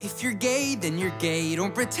If you're gay, then you're gay.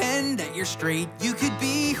 Don't pretend that you're straight. You could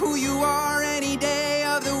be who you are any day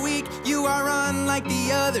of the week. You are unlike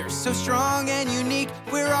the others, so strong and unique.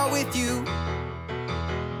 We're all with you.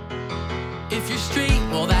 If you're straight,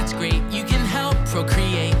 well that's great. You can help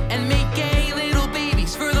procreate and make gay little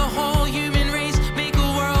babies for the whole human race. Make a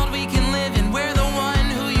world we can live in where the one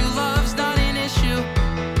who you love's not an issue.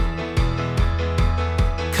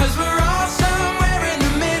 'Cause we're all somewhere in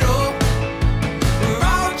the middle. We're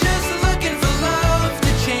all just looking for love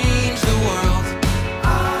to change the world.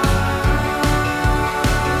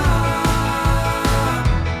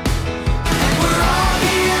 And we're all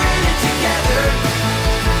here in it together.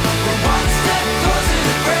 We're one step closer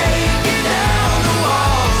to breaking down the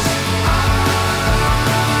walls.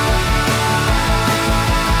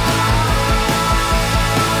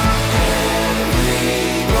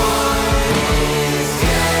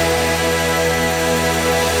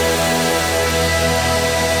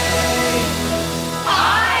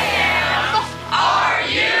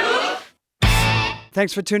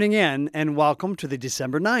 Thanks for tuning in, and welcome to the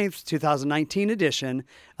December 9th, 2019 edition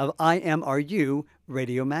of IMRU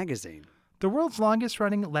Radio Magazine. The world's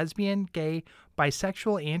longest-running lesbian, gay,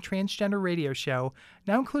 bisexual, and transgender radio show,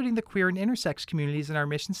 now including the queer and intersex communities in our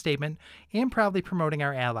mission statement and proudly promoting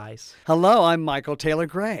our allies. Hello, I'm Michael Taylor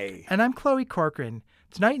Gray. And I'm Chloe Corcoran.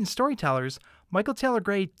 Tonight in Storytellers, Michael Taylor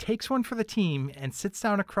Gray takes one for the team and sits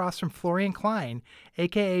down across from Florian Klein,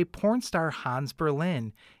 a.k.a. porn star Hans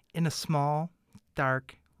Berlin, in a small,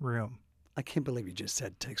 dark room. I can't believe you just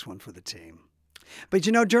said takes one for the team. But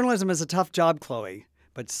you know, journalism is a tough job, Chloe,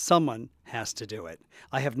 but someone has to do it.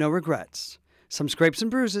 I have no regrets. Some scrapes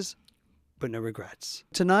and bruises, but no regrets.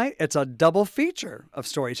 Tonight, it's a double feature of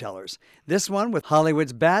storytellers. This one with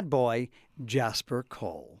Hollywood's bad boy, Jasper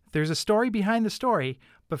Cole. There's a story behind the story,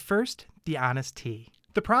 but first, the honest tea.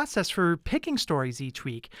 The process for picking stories each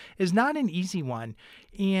week is not an easy one,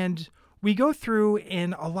 and we go through,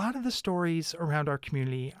 and a lot of the stories around our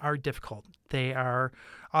community are difficult. They are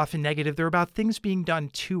often negative. They're about things being done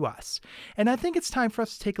to us. And I think it's time for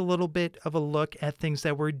us to take a little bit of a look at things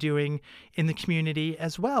that we're doing in the community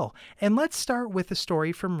as well. And let's start with a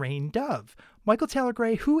story from Rain Dove. Michael Taylor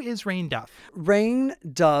Gray, who is Rain Dove? Rain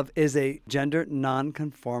Dove is a gender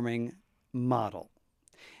non-conforming model.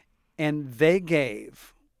 And they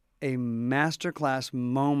gave a masterclass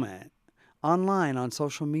moment online on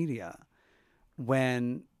social media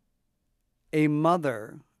when a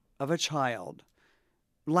mother of a child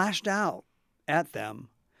lashed out at them,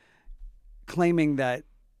 claiming that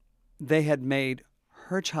they had made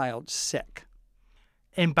her child sick.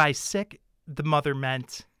 And by sick, the mother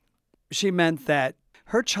meant? She meant that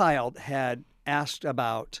her child had asked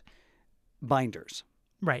about binders.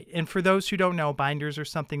 Right. And for those who don't know, binders are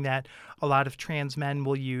something that a lot of trans men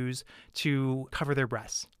will use to cover their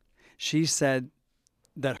breasts. She said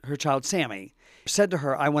that her child, Sammy, said to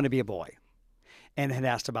her, I want to be a boy, and had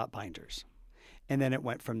asked about binders. And then it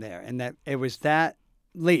went from there. And that it was that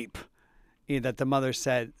leap that the mother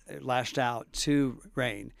said, lashed out to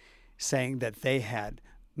Rain, saying that they had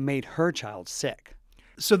made her child sick.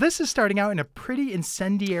 So this is starting out in a pretty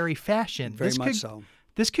incendiary fashion. Very much so.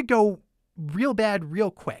 This could go real bad real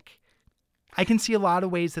quick. I can see a lot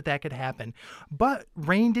of ways that could happen. But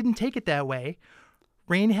Rain didn't take it that way.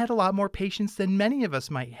 Rain had a lot more patience than many of us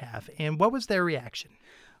might have. And what was their reaction?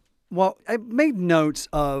 Well, I made notes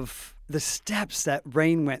of the steps that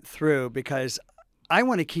Rain went through because I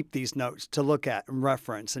want to keep these notes to look at and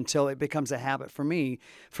reference until it becomes a habit for me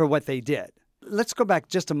for what they did. Let's go back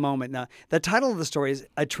just a moment now. The title of the story is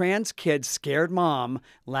A Trans Kid Scared Mom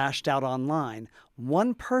Lashed Out Online.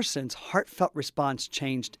 One person's heartfelt response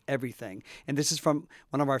changed everything. And this is from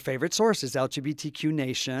one of our favorite sources, LGBTQ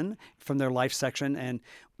Nation, from their life section, and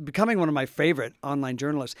becoming one of my favorite online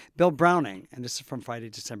journalists, Bill Browning. And this is from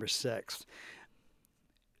Friday, December 6th.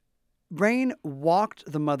 Rain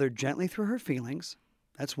walked the mother gently through her feelings.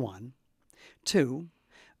 That's one. 2,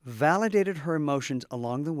 validated her emotions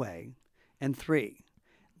along the way. And 3,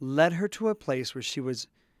 led her to a place where she was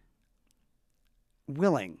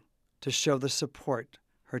willing to show the support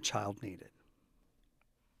her child needed.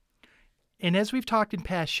 And as we've talked in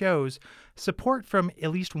past shows, support from at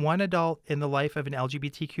least one adult in the life of an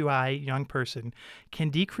LGBTQI young person can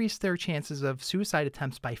decrease their chances of suicide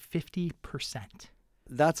attempts by 50%.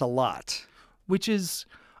 That's a lot. Which is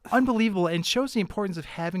unbelievable and shows the importance of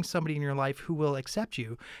having somebody in your life who will accept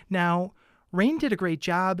you. Now, Rain did a great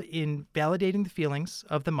job in validating the feelings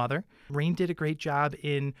of the mother. Rain did a great job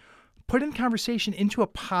in putting the conversation into a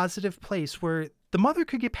positive place where the mother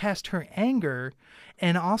could get past her anger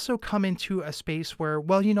and also come into a space where,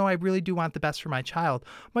 well, I really do want the best for my child.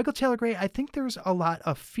 Michael Taylor Gray, I think there's a lot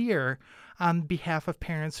of fear on behalf of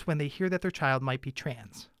parents when they hear that their child might be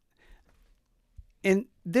trans. And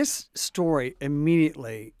this story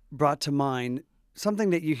immediately brought to mind something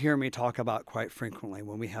that you hear me talk about quite frequently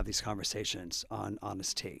when we have these conversations on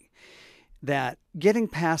Honest Tea, that getting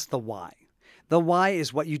past the why. The why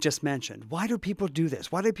is what you just mentioned. Why do people do this?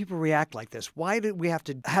 Why do people react like this? Why do we have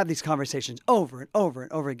to have these conversations over and over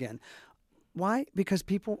and over again? Why? Because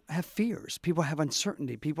people have fears. People have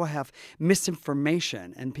uncertainty. People have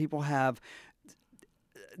misinformation. And people have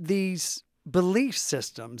these belief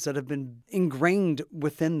systems that have been ingrained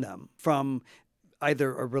within them from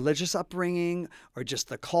either a religious upbringing or just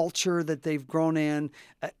the culture that they've grown in.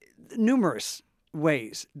 Numerous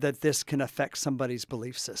ways that this can affect somebody's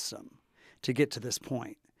belief system to get to this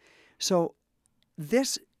point. So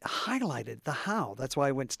this highlighted the how. That's why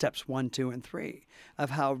I went steps 1, 2, and 3 of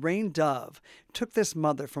how Rain Dove took this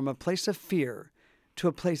mother from a place of fear to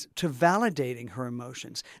a place to validating her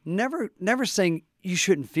emotions. Never saying you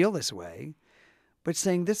shouldn't feel this way, but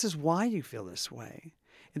saying this is why you feel this way.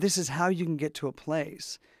 This is how you can get to a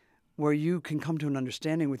place where you can come to an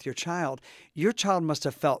understanding with your child. Your child must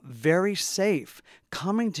have felt very safe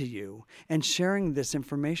coming to you and sharing this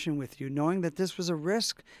information with you, knowing that this was a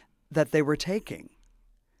risk that they were taking.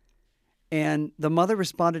 And the mother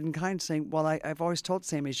responded in kind, saying, well, I've always told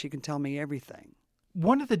Sammy she can tell me everything.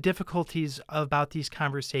 One of the difficulties about these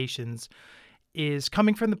conversations is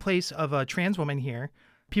coming from the place of a trans woman here.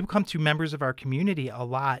 People come to members of our community a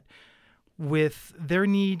lot with their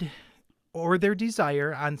need or their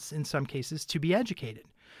desire, in some cases, to be educated.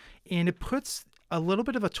 And it puts a little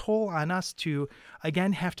bit of a toll on us to,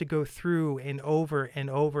 again, have to go through and over and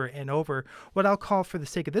over and over what I'll call, for the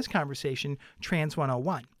sake of this conversation, Trans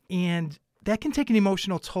 101. And that can take an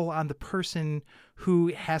emotional toll on the person who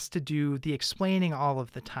has to do the explaining all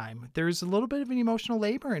of the time. There's a little bit of an emotional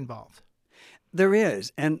labor involved. There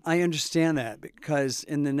is, and I understand that because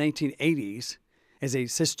in the 1980s, as a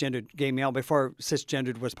cisgendered gay male, before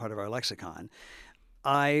cisgendered was part of our lexicon,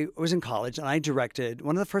 I was in college and I directed,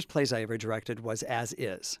 one of the first plays I ever directed was As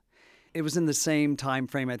Is. It was in the same time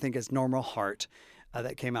frame, I think, as Normal Heart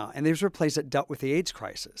that came out. And these were plays that dealt with the AIDS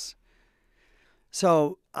crisis.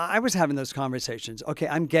 So I was having those conversations. Okay,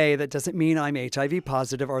 I'm gay. That doesn't mean I'm HIV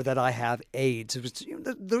positive or that I have AIDS. It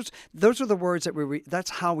was, those were the words that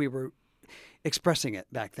that's how we were expressing it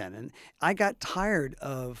back then. And I got tired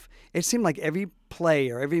of, it seemed like every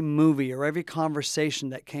play or every movie or every conversation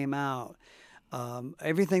that came out,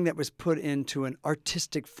 everything that was put into an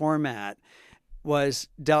artistic format was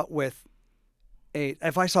dealt with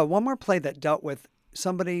if I saw one more play that dealt with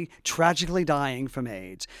somebody tragically dying from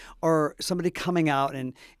AIDS or somebody coming out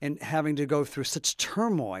and having to go through such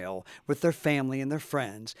turmoil with their family and their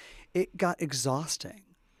friends, it got exhausting.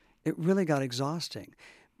 It really got exhausting.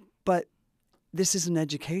 But this is an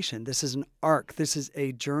education. This is an arc. This is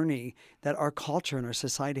a journey that our culture and our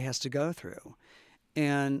society has to go through.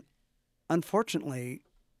 And unfortunately,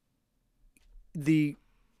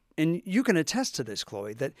 and you can attest to this,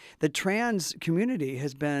 Chloe, that the trans community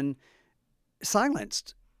has been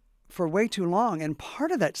silenced for way too long. And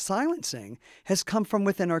part of that silencing has come from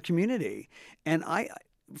within our community. And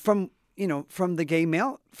from the gay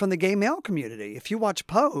male community. If you watch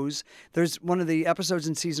Pose, there's one of the episodes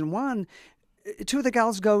in season 1, 2 of the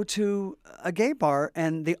gals go to a gay bar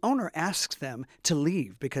and the owner asks them to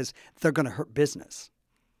leave because they're going to hurt business.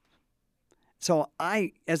 So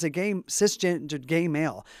I, as a cisgendered gay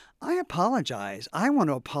male, I apologize. I want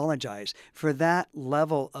to apologize for that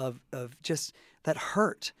level of just that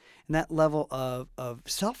hurt and that level of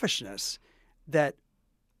selfishness that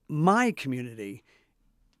my community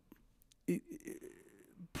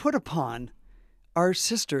put upon our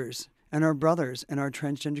sisters and our brothers and our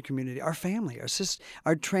transgender community, our family,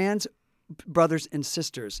 our trans brothers and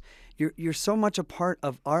sisters. You're so much a part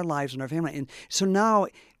of our lives and our family. And so now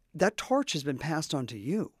that torch has been passed on to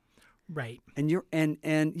you. Right.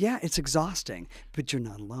 And yeah, it's exhausting, but you're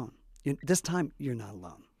not alone. This time you're not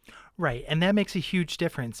alone. Right. And that makes a huge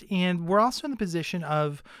difference. And we're also in the position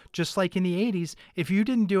of, just like in the 80s, if you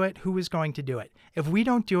didn't do it, who is going to do it? If we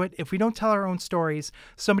don't do it, if we don't tell our own stories,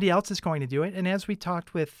 somebody else is going to do it. And as we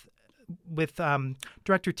talked with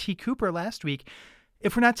Director T. Cooper last week,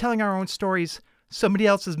 if we're not telling our own stories, somebody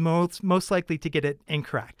else is most likely to get it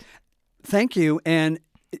incorrect. Thank you. And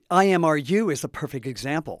IMRU is the perfect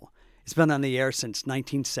example. It's been on the air since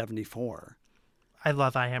 1974. I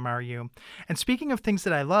love IMRU. And speaking of things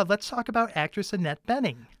that I love, let's talk about actress Annette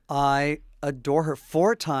Bening. I adore her.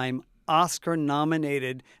 4-time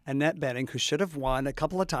Oscar-nominated Annette Bening, who should have won a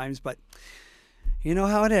couple of times, but you know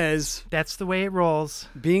how it is. That's the way it rolls.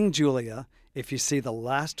 Being Julia, if you see the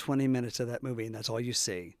last 20 minutes of that movie, and that's all you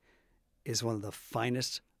see, is one of the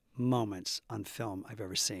finest moments on film I've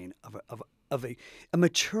ever seen of a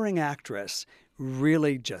maturing actress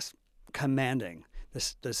really just commanding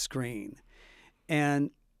the screen.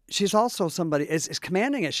 And she's also somebody, as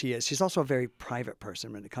commanding as she is, she's also a very private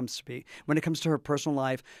person when it comes to her personal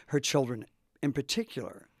life, her children in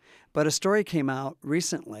particular. But a story came out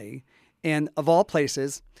recently, and of all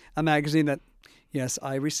places, a magazine that, yes,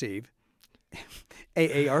 I receive,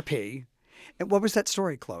 AARP. And what was that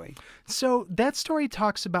story, Chloe? So that story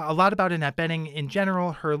talks a lot about Annette Bening in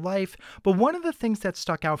general, her life. But one of the things that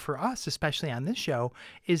stuck out for us, especially on this show,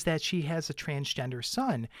 is that she has a transgender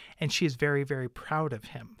son, and she is very, very proud of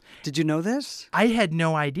him. Did you know this? I had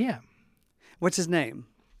no idea. What's his name?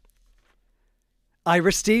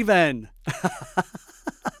 Ira Steven.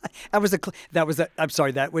 That was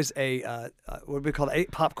a what do we call it? A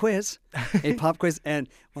pop quiz. A pop quiz. And,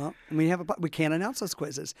 well, we can't announce those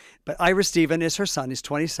quizzes. But Ira Steven is her son. He's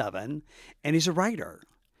 27, and he's a writer.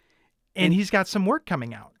 And he's got some work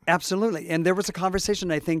coming out. Absolutely. And there was a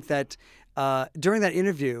conversation, I think, that during that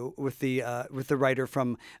interview with the writer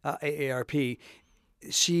from AARP,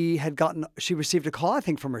 she received a call, I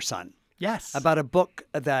think, from her son. Yes. About a book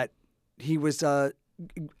that he was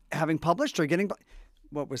having published or getting.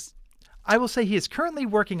 I will say he is currently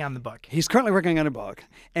working on the book. He's currently working on a book,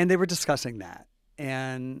 and they were discussing that,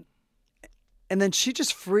 and then she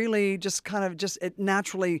just freely, it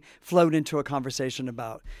naturally flowed into a conversation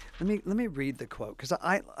about. Let me read the quote, because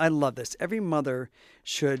I love this. Every mother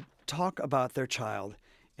should talk about their child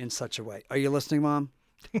in such a way. Are you listening, Mom?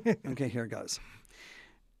 Okay, here it goes.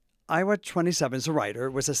 Ira, 27, is a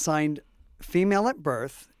writer, was assigned female at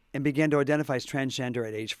birth and began to identify as transgender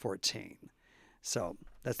at age 14. So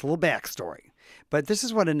that's a little backstory. But this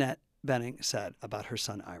is what Annette Bening said about her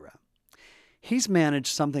son, Ira. He's managed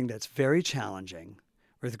something that's very challenging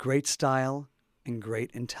with great style and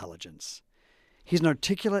great intelligence. He's an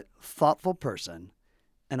articulate, thoughtful person,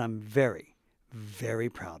 and I'm very, very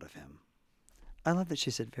proud of him. I love that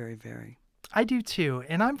she said very, very. I do too,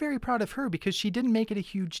 and I'm very proud of her because she didn't make it a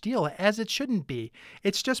huge deal, as it shouldn't be.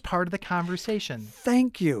 It's just part of the conversation.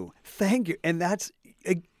 Thank you. And that's,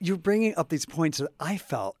 you're bringing up these points that I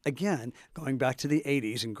felt, again, going back to the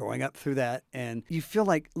 80s and growing up through that, and you feel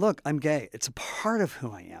like, look, I'm gay. It's a part of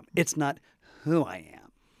who I am. It's not who I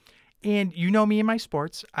am. And you know me and my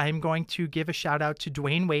sports. I'm going to give a shout out to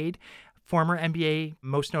Dwayne Wade, former NBA,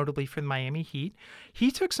 most notably for the Miami Heat. He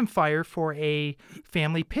took some fire for a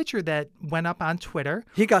family picture that went up on Twitter.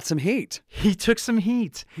 He got some heat. He took some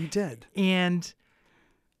heat. He did. And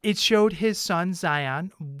it showed his son,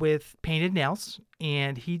 Zion, with painted nails.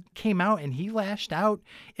 And he came out and he lashed out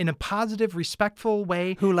in a positive, respectful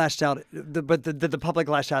way. Who lashed out? Did the public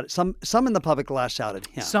lash out? Some in the public lashed out at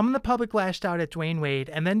him. Some in the public lashed out at Dwayne Wade.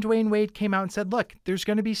 And then Dwayne Wade came out and said, look, there's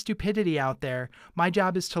going to be stupidity out there. My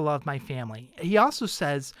job is to love my family. He also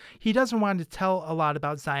says he doesn't want to tell a lot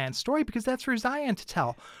about Zion's story because that's for Zion to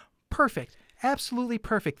tell. Perfect. Absolutely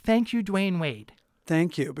perfect. Thank you, Dwayne Wade.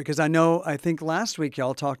 Thank you. Because I think last week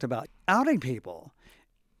y'all talked about outing people.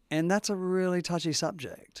 And that's a really touchy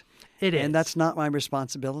subject. It is. And that's not my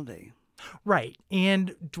responsibility. Right.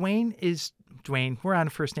 And Dwayne, we're on a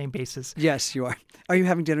first name basis. Yes, you are. Are you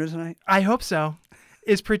having dinner tonight? I hope so.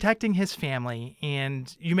 Is protecting his family.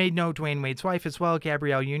 And you may know Dwayne Wade's wife as well,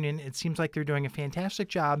 Gabrielle Union. It seems like they're doing a fantastic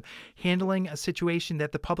job handling a situation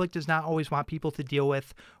that the public does not always want people to deal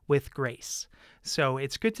with grace. So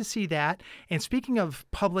it's good to see that. And speaking of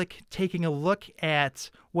public taking a look at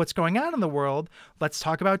what's going on in the world, let's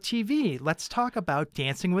talk about TV. Let's talk about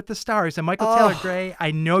Dancing with the Stars. And Michael Taylor Gray, I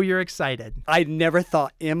know you're excited. I never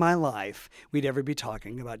thought in my life we'd ever be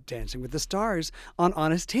talking about Dancing with the Stars on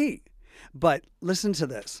Honest Tea. But listen to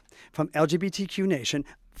this. From LGBTQ Nation,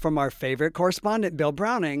 from our favorite correspondent, Bill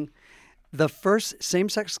Browning, the first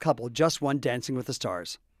same-sex couple just won Dancing with the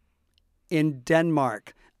Stars in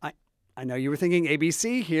Denmark. I know you were thinking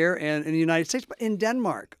ABC here in the United States, but in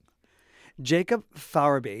Denmark. Jacob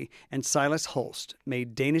Fauerby and Silas Holst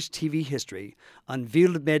made Danish TV history on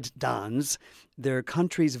Vild med Dans, their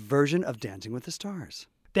country's version of Dancing with the Stars.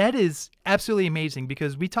 That is absolutely amazing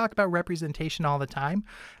because we talk about representation all the time.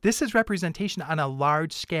 This is representation on a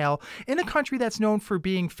large scale in a country that's known for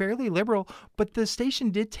being fairly liberal, but the station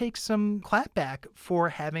did take some clapback for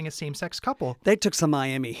having a same-sex couple. They took some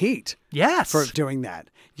Miami heat. Yes. For doing that.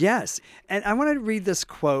 Yes. And I want to read this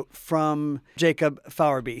quote from Jacob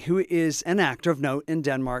Fauerby, who is an actor of note in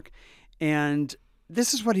Denmark. And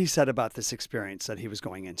This is what he said about this experience that he was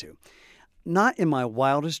going into. Not in my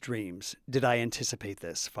wildest dreams did I anticipate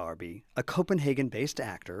this, Farby, a Copenhagen-based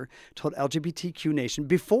actor, told LGBTQ Nation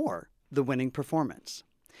before the winning performance.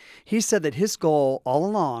 He said that his goal all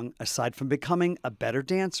along, aside from becoming a better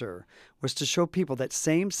dancer, was to show people that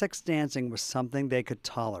same-sex dancing was something they could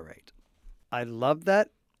tolerate. I love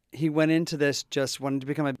that he went into this just wanting to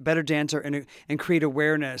become a better dancer and create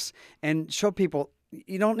awareness and show people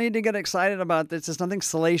you don't need to get excited about this. It's nothing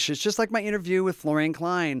salacious, just like my interview with Florian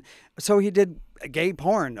Klein. So he did gay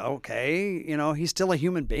porn. Okay, he's still a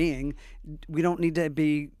human being. We don't need to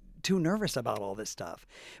be too nervous about all this stuff.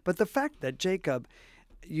 But the fact that Jacob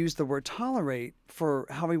used the word tolerate for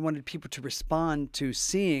how he wanted people to respond to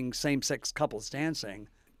seeing same-sex couples dancing,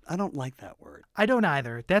 I don't like that word. I don't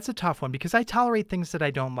either. That's a tough one because I tolerate things that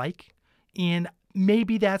I don't like. And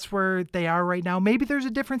maybe that's where they are right now. Maybe there's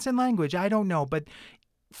a difference in language. I don't know. But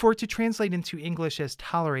for it to translate into English as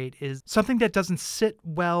tolerate is something that doesn't sit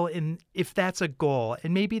well in if that's a goal.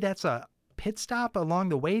 And maybe that's a pit stop along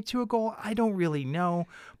the way to a goal. I don't really know.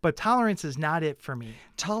 But tolerance is not it for me.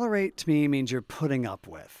 Tolerate to me means you're putting up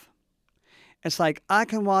with. It's like, I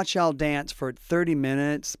can watch y'all dance for 30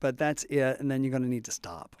 minutes, but that's it, and then you're going to need to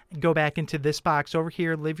stop. Go back into this box over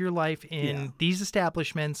here, live your life in these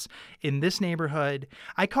establishments, in this neighborhood.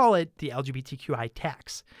 I call it the LGBTQI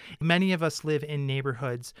tax. Many of us live in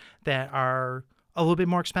neighborhoods that are a little bit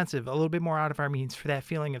more expensive, a little bit more out of our means for that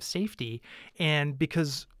feeling of safety. And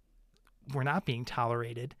because we're not being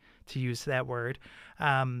tolerated, to use that word,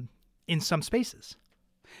 in some spaces.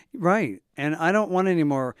 Right. And I don't want any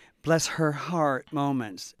more bless her heart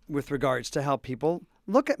moments with regards to how people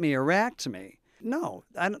look at me or react to me. No,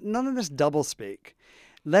 none of this doublespeak.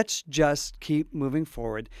 Let's just keep moving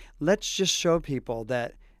forward. Let's just show people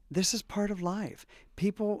that this is part of life.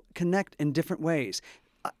 People connect in different ways.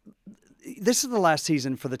 This is the last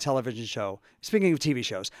season for the television show, speaking of TV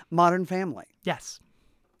shows, Modern Family. Yes.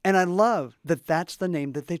 And I love that that's the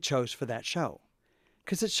name that they chose for that show.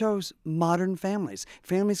 Because it shows modern families.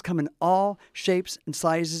 Families come in all shapes and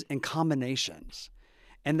sizes and combinations.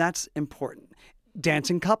 And that's important.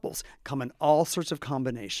 Dancing couples come in all sorts of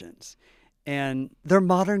combinations. And they're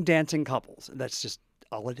modern dancing couples. That's just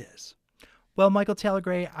all it is. Well, Michael Taylor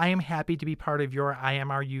Gray, I am happy to be part of your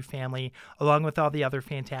IMRU family, along with all the other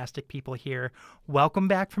fantastic people here. Welcome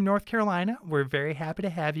back from North Carolina. We're very happy to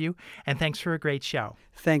have you. And thanks for a great show.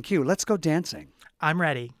 Thank you. Let's go dancing. I'm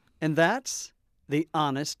ready. And that's The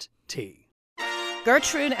Honest Tea.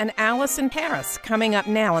 Gertrude and Alice in Paris, coming up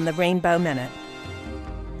now in the Rainbow Minute.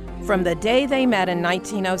 From the day they met in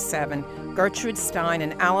 1907, Gertrude Stein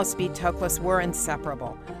and Alice B. Toklas were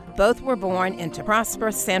inseparable. Both were born into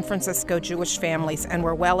prosperous San Francisco Jewish families and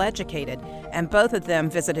were well educated, and both of them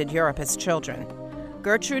visited Europe as children.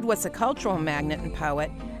 Gertrude was a cultural magnet and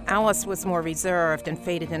poet. Alice was more reserved and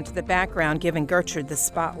faded into the background, giving Gertrude the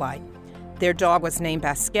spotlight. Their dog was named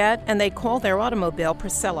Basquette, and they called their automobile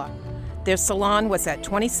Priscilla. Their salon was at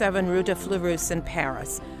 27 Rue de Fleurus in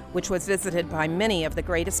Paris, which was visited by many of the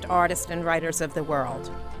greatest artists and writers of the world.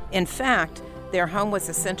 In fact, their home was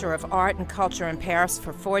a center of art and culture in Paris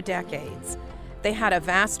for 4 decades. They had a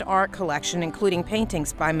vast art collection, including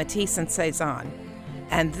paintings by Matisse and Cézanne.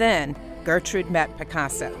 And then Gertrude met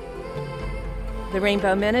Picasso. The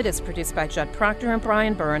Rainbow Minute is produced by Judd Proctor and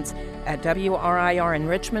Brian Burns at WRIR in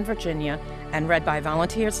Richmond, Virginia, and read by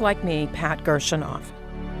volunteers like me, Pat Gershonoff.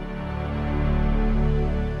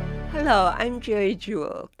 Hello, I'm Jerry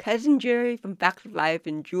Jewell, Cousin Jerry from Facts of Life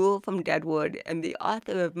and Jewel from Deadwood, and the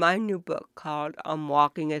author of my new book called I'm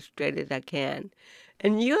Walking as Straight as I Can.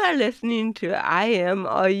 And you are listening to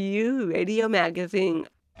IMRU Radio Magazine.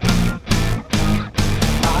 My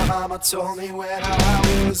mama told me when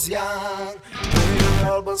I was young, we were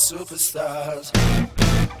all born superstars.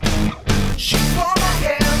 She pulled my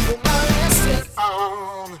hair, put my lipstick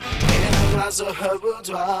on, and her glass of her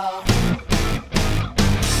boudoir.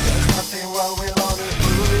 There's nothing wrong with all the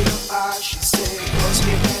who you are, she said, 'cause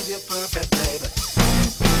you have your perfect baby.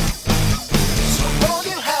 So hold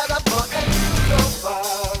your head up and you go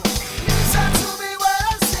far. Listen to me when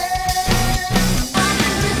I say, I'm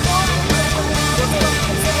ready for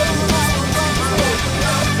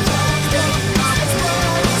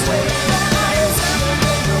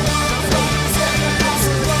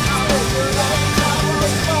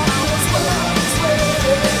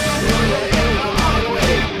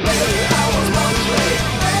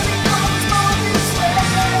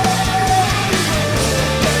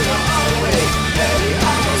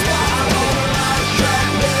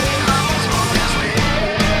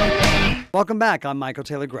Welcome back. I'm Michael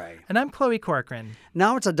Taylor Gray. And I'm Chloe Corcoran.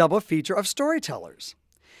 Now it's a double feature of storytellers.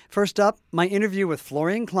 First up, my interview with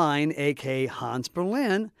Florian Klein, a.k.a. Hans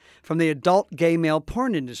Berlin, from the adult gay male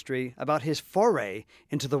porn industry about his foray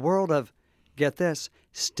into the world of, get this,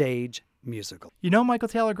 stage musical. You know, Michael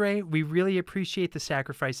Taylor Gray, we really appreciate the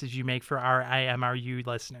sacrifices you make for our IMRU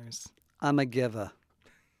listeners. I'm a giver.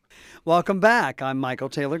 Welcome back. I'm Michael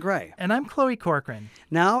Taylor Gray. And I'm Chloe Corcoran.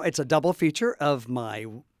 Now it's a double feature of my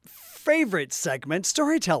favorite segment,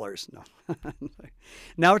 Storytellers. No.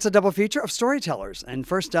 Now it's a double feature of Storytellers. And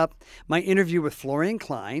first up, my interview with Florian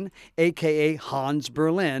Klein, a.k.a. Hans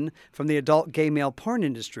Berlin, from the adult gay male porn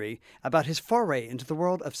industry, about his foray into the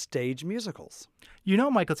world of stage musicals. You know,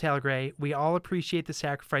 Michael Taylor Gray, we all appreciate the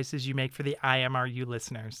sacrifices you make for the IMRU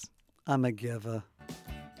listeners. I'm a giver.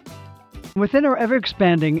 Within our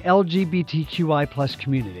ever-expanding LGBTQI+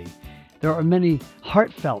 community, there are many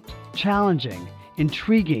heartfelt, challenging,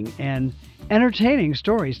 intriguing, and entertaining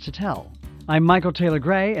stories to tell. I'm Michael Taylor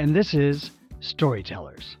Gray, and this is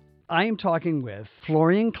Storytellers. I am talking with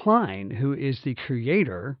Florian Klein, who is the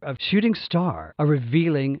creator of Shooting Star, a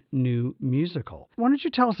revealing new musical. Why don't you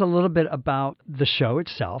tell us a little bit about the show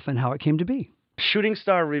itself and how it came to be? Shooting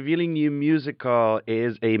Star Revealing New Musical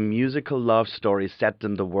is a musical love story set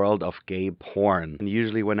in the world of gay porn. And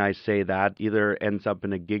usually when I say that, either ends up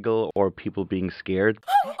in a giggle or people being scared.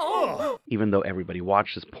 Even though everybody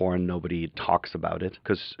watches porn, nobody talks about it,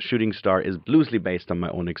 because Shooting Star is loosely based on my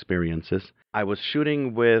own experiences. I was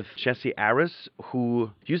shooting with Jesse Aris,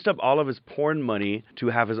 who used up all of his porn money to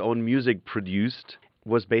have his own music produced.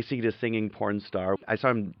 Was basically a singing porn star. I saw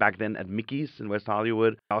him back then at Mickey's in West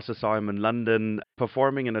Hollywood. I also saw him in London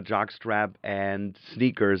performing in a jockstrap and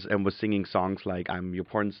sneakers and was singing songs like I'm Your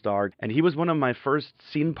Porn Star. And he was one of my first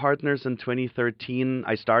scene partners in 2013.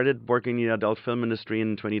 I started working in the adult film industry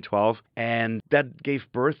in 2012, and that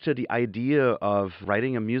gave birth to the idea of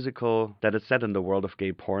writing a musical that is set in the world of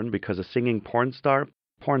gay porn, because a singing porn star,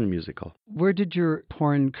 porn musical. Where did your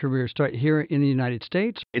porn career start? Here in the United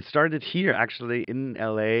States? It started here, actually, in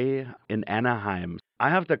LA, in Anaheim. I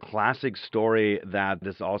have the classic story that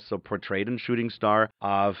is also portrayed in Shooting Star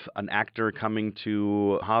of an actor coming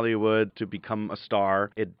to Hollywood to become a star.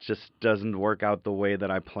 It just doesn't work out the way that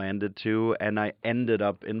I planned it to, and I ended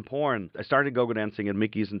up in porn. I started go-go dancing at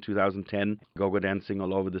Mickey's in 2010, go-go dancing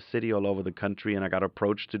all over the city, all over the country, and I got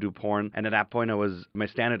approached to do porn. And at that point, my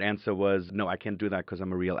standard answer was, no, I can't do that because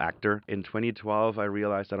I'm a real actor. In 2012, I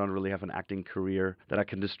realized I don't really have an acting career that I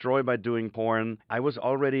can destroy by doing porn. I was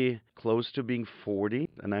already close to being 40,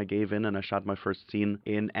 and I gave in and I shot my first scene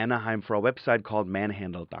in Anaheim for a website called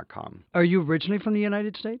manhandle.com. Are you originally from the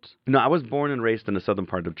United States? No, I was born and raised in the southern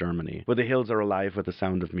part of Germany, where the hills are alive with the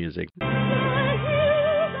sound of music.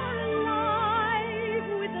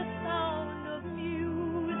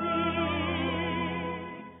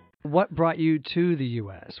 What brought you to the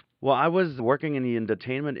U.S.? Well, I was working in the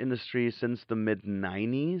entertainment industry since the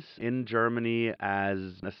mid-90s in Germany as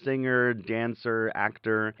a singer, dancer,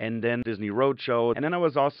 actor, and then Disney Roadshow. And then I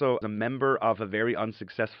was also a member of a very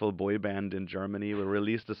unsuccessful boy band in Germany. We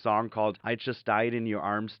released a song called I Just Died in Your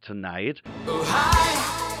Arms Tonight. Oh, hi,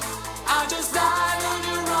 I just died in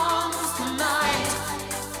your arms tonight.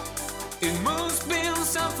 It must be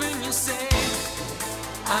something you say.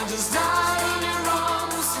 I just died in your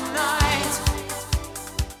arms tonight.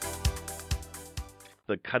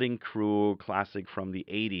 The Cutting Crew classic from the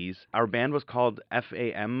 80s. Our band was called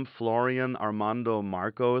FAM, Florian, Armando,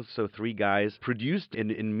 Marcos, so three guys, produced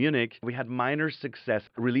in Munich. We had minor success.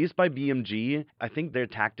 Released by BMG. I think their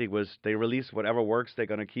tactic was they release whatever works they're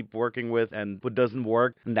going to keep working with, and what doesn't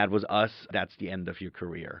work, and that was us. That's the end of your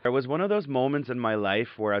career. There was one of those moments in my life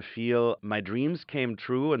where I feel my dreams came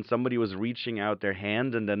true and somebody was reaching out their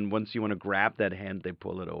hand, and then once you want to grab that hand, they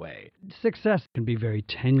pull it away. Success can be very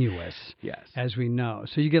tenuous, Yes. as we know.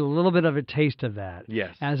 So you get a little bit of a taste of that.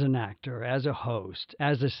 Yes. As an actor, as a host,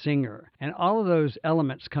 as a singer. And all of those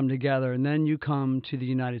elements come together, and then you come to the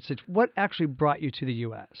United States. What actually brought you to the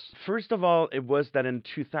U.S.? First of all, it was that in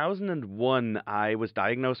 2001, I was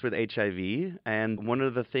diagnosed with HIV. And one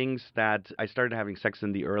of the things that I started having sex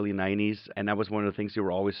in the early 90s, and that was one of the things you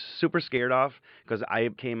were always super scared of, because I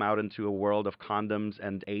came out into a world of condoms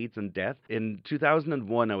and AIDS and death. In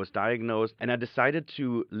 2001, I was diagnosed, and I decided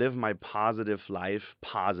to live my positive life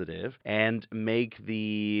positive and make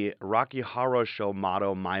the Rocky Horror Show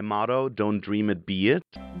motto my motto: don't dream it, be it.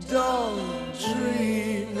 Don't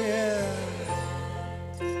dream it,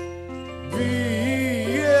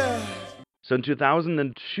 be it. So in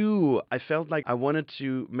 2002, I felt like I wanted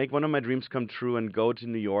to make one of my dreams come true and go to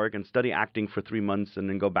New York and study acting for 3 months and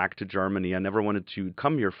then go back to Germany. I never wanted to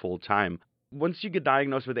come here full time. Once you get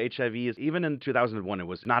diagnosed with HIV, even in 2001, it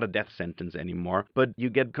was not a death sentence anymore, but you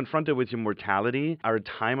get confronted with your mortality. Our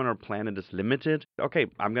time on our planet is limited. Okay,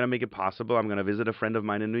 I'm going to make it possible. I'm going to visit a friend of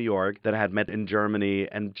mine in New York that I had met in Germany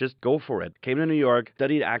and just go for it. Came to New York,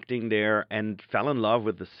 studied acting there, and fell in love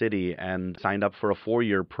with the city and signed up for a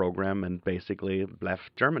 4-year program and basically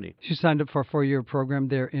left Germany. You signed up for a 4-year program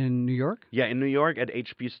there in New York? Yeah, in New York at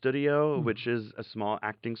HB Studio, which is a small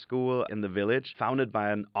acting school in the Village, founded by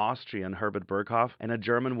an Austrian, Herbert Berghoff, and a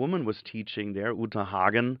German woman was teaching there, Uta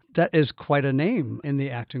Hagen. That is quite a name in the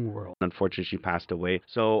acting world. Unfortunately, she passed away,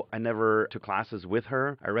 so I never took classes with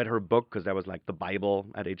her. I read her book because that was like the Bible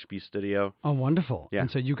at HB Studio. Oh, wonderful. Yeah. And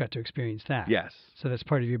so you got to experience that. Yes. So that's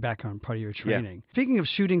part of your background, part of your training. Speaking of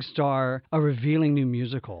Shooting Star, a revealing new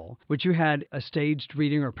musical, which you had a staged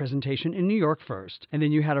reading or presentation in New York first, and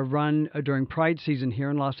then you had a run during Pride season here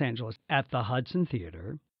in Los Angeles at the Hudson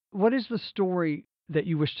Theater. What is the story that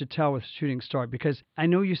you wish to tell with Shooting Star? Because I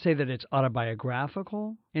know you say that it's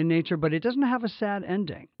autobiographical in nature, but it doesn't have a sad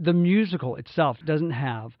ending. The musical itself doesn't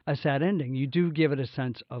have a sad ending. You do give it a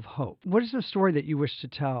sense of hope. What is the story that you wish to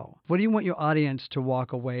tell? What do you want your audience to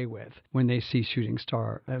walk away with when they see Shooting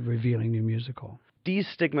Star, a revealing new musical?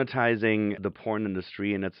 Destigmatizing the porn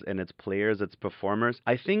industry and its players, its performers.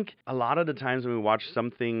 I think a lot of the times when we watch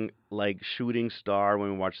something like Shooting Star,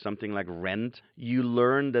 when we watch something like Rent, you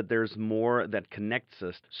learn that there's more that connects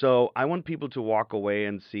us. So I want people to walk away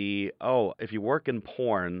and see, oh, if you work in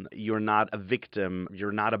porn, you're not a victim,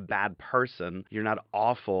 you're not a bad person, you're not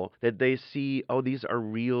awful. That they see, oh, these are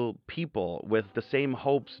real people with the same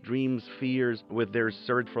hopes, dreams, fears, with their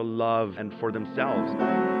search for love and for themselves.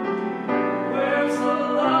 Where's the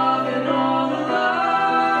love in all the lovers?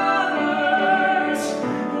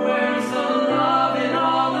 Where's the love in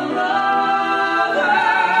all the lovers?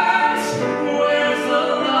 Where's the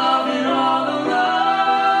love in all the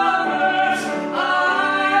lovers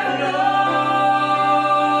I've known?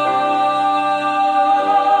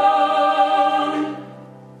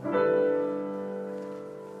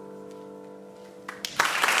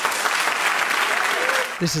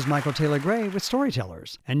 This is Michael Taylor Gray with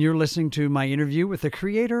Storytellers, and you're listening to my interview with the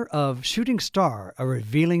creator of Shooting Star, a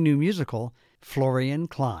revealing new musical, Florian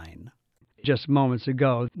Klein. Just moments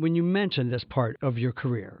ago, when you mentioned this part of your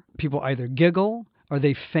career, people either giggle or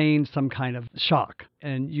they feign some kind of shock.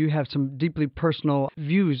 And you have some deeply personal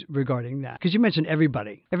views regarding that. Because you mentioned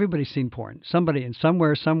everybody. Everybody's seen porn. Somebody in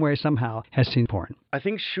somewhere, some way, somehow has seen porn. I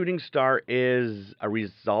think Shooting Star is a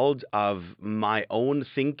result of my own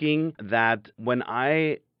thinking that when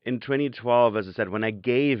in 2012, as I said, when I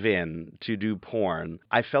gave in to do porn,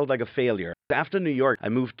 I felt like a failure. After New York, I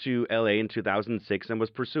moved to LA in 2006 and was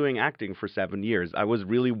pursuing acting for 7 years. I was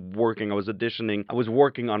really working, I was auditioning, I was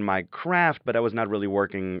working on my craft, but I was not really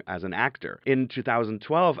working as an actor. In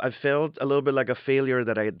 2012, I felt a little bit like a failure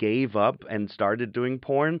that I gave up and started doing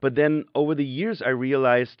porn. But then over the years, I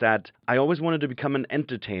realized that I always wanted to become an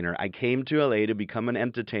entertainer. I came to LA to become an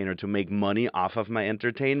entertainer, to make money off of my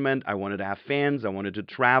entertainment. I wanted to have fans, I wanted to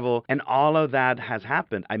travel, and all of that has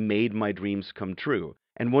happened. I made my dreams come true.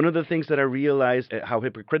 And one of the things that I realized how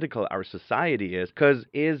hypocritical our society is, because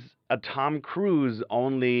is a Tom Cruise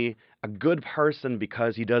only a good person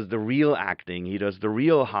because he does the real acting, he does the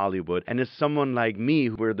real Hollywood, and is someone like me,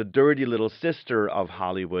 who we're the dirty little sister of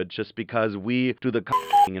Hollywood just because we do the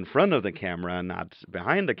in front of the camera and not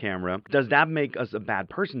behind the camera, does that make us a bad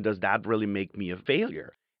person? Does that really make me a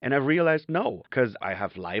failure? And I realized no, because I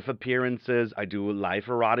have live appearances, I do live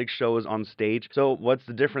erotic shows on stage. So what's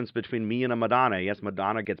the difference between me and a Madonna? Yes,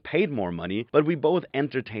 Madonna gets paid more money, but we both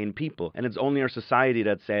entertain people. And it's only our society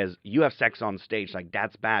that says, you have sex on stage, like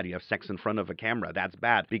that's bad. You have sex in front of a camera, that's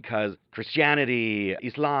bad. Because Christianity,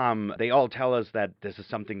 Islam, they all tell us that this is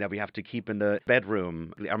something that we have to keep in the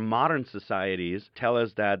bedroom. Our modern societies tell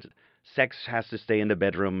us that sex has to stay in the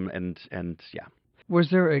bedroom and yeah. Was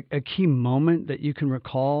there a key moment that you can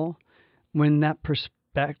recall when that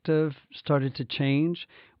perspective started to change?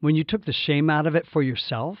 When you took the shame out of it for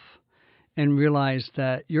yourself and realized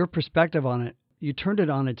that your perspective on it, you turned it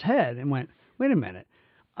on its head and went, wait a minute,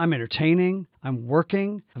 I'm entertaining, I'm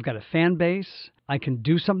working, I've got a fan base, I can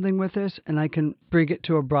do something with this, and I can bring it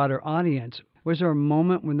to a broader audience. Was there a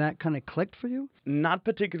moment when that kind of clicked for you? Not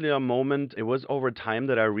particularly a moment. It was over time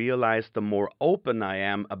that I realized the more open I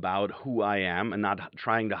am about who I am and not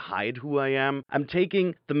trying to hide who I am, I'm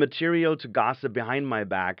taking the material to gossip behind my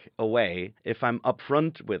back away if I'm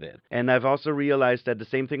upfront with it. And I've also realized that the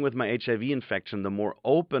same thing with my HIV infection, the more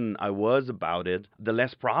open I was about it, the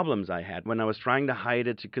less problems I had. When I was trying to hide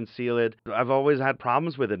it, to conceal it, I've always had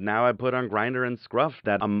problems with it. Now I put on Grindr and Scruff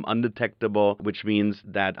that I'm undetectable, which means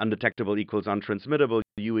that undetectable equals untransmittable.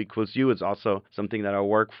 U equals U is also something that I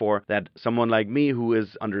work for, that someone like me who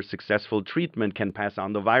is under successful treatment can pass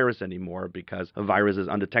on the virus anymore because a virus is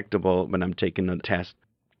undetectable when I'm taking a test.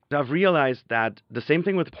 I've realized that the same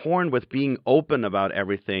thing with porn, with being open about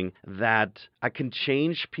everything, that I can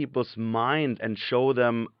change people's mind and show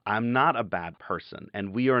them I'm not a bad person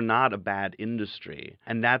and we are not a bad industry.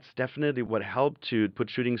 And that's definitely what helped to put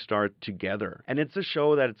Shooting Star together. And it's a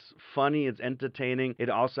show that it's funny, it's entertaining. It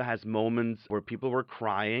also has moments where people were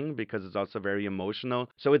crying because it's also very emotional.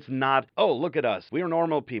 So it's not, oh, look at us, we're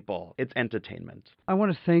normal people. It's entertainment. I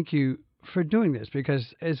want to thank you for doing this,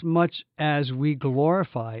 because as much as we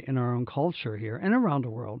glorify in our own culture here and around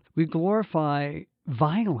the world, we glorify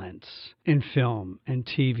violence in film and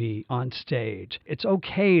TV, on stage. It's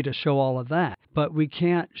okay to show all of that, but we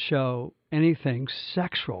can't show anything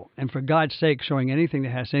sexual, and for God's sake, showing anything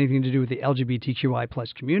that has anything to do with the LGBTQI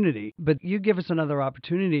plus community. But you give us another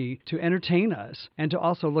opportunity to entertain us and to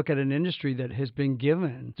also look at an industry that has been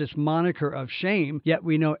given this moniker of shame, yet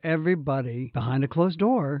we know everybody behind a closed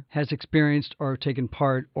door has experienced or taken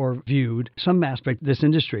part or viewed some aspect of this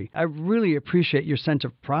industry. I really appreciate your sense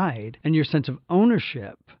of pride and your sense of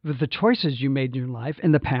ownership with the choices you made in your life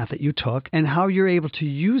and the path that you took, and how you're able to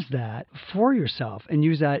use that for yourself and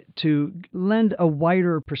use that to lend a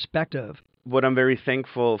wider perspective. What I'm very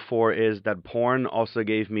thankful for is that porn also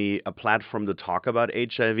gave me a platform to talk about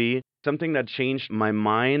HIV. Something that changed my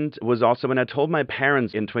mind was also when I told my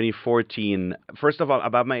parents in 2014, first of all,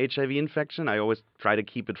 about my HIV infection. I always try to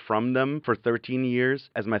keep it from them for 13 years.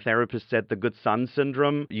 As my therapist said, the good son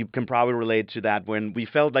syndrome. You can probably relate to that when we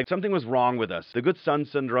felt like something was wrong with us. The good son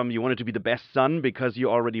syndrome, you wanted to be the best son because you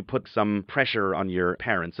already put some pressure on your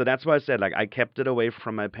parents. So that's why I said, like, I kept it away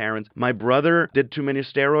from my parents. My brother did too many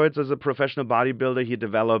steroids as a professional bodybuilder. He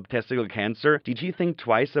developed testicle cancer. Did he think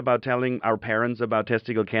twice about telling our parents about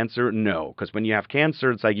testicle cancer? No, because when you have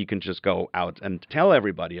cancer, it's like you can just go out and tell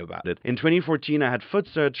everybody about it. In 2014, I had foot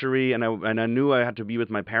surgery, and I knew I had to be with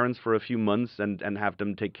my parents for a few months and have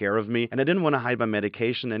them take care of me. And I didn't want to hide my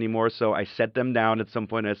medication anymore, so I sat them down at some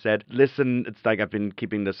point. I said, listen, it's like I've been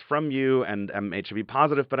keeping this from you, and I'm HIV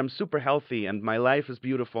positive, but I'm super healthy, and my life is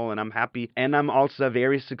beautiful, and I'm happy. And I'm also a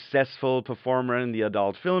very successful performer in the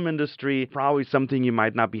adult film industry. Probably something you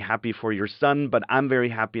might not be happy for your son, but I'm very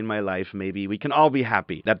happy in my life. Maybe we can all be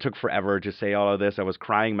happy. That took forever to say all of this. I was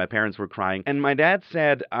crying. My parents were crying. And my dad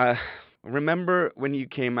said, remember when you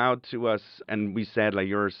came out to us and we said, like,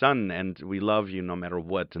 you're a son and we love you no matter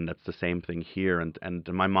what? And that's the same thing here. And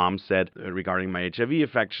my mom said regarding my HIV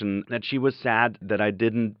infection that she was sad that I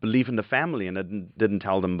didn't believe in the family and I didn't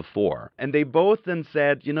tell them before. And they both then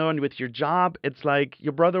said, you know, and with your job, it's like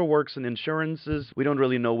your brother works in insurances. We don't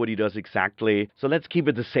really know what he does exactly. So let's keep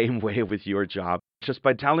it the same way with your job. Just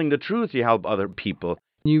by telling the truth, you help other people.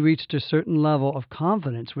 You reached a certain level of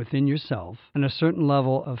confidence within yourself and a certain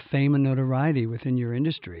level of fame and notoriety within your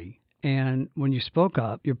industry. And when you spoke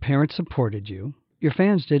up, your parents supported you. Your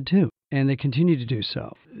fans did too, and they continue to do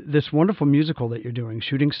so. This wonderful musical that you're doing,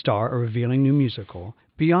 Shooting Star, a revealing new musical,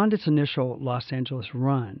 beyond its initial Los Angeles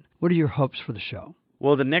run, what are your hopes for the show?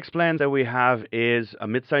 Well, the next plan that we have is a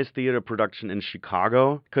mid-sized theater production in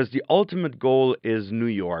Chicago, because the ultimate goal is New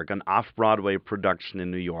York, an off-Broadway production in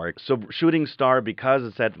New York. So Shooting Star, because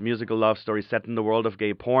it's that musical love story set in the world of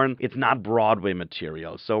gay porn, it's not Broadway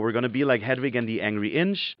material. So we're going to be like Hedwig and the Angry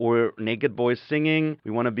Inch or Naked Boys Singing. We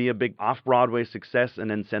want to be a big off-Broadway success and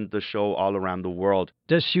then send the show all around the world.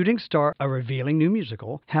 Does Shooting Star, a revealing new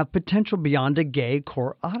musical, have potential beyond a gay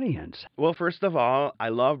core audience? Well, first of all, I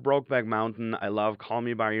love Brokeback Mountain. I love Call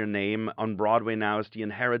Me By Your Name. On Broadway now is The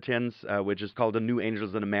Inheritance, which is called The New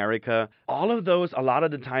Angels in America. All of those, a lot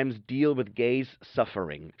of the times, deal with gays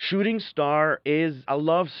suffering. Shooting Star is a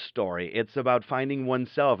love story. It's about finding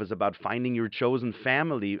oneself. It's about finding your chosen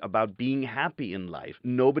family, about being happy in life.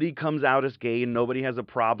 Nobody comes out as gay. Nobody has a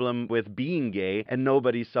problem with being gay, and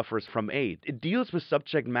nobody suffers from AIDS. It deals with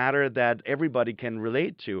subject matter that everybody can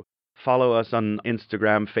relate to. Follow us on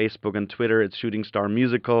Instagram, Facebook, and Twitter. It's Shooting Star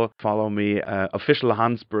Musical. Follow me. Official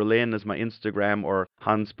Hans Berlin is my Instagram, or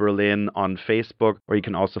Hans Berlin on Facebook. Or you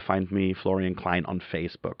can also find me, Florian Klein, on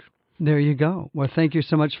Facebook. There you go. Well, thank you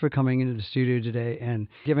so much for coming into the studio today and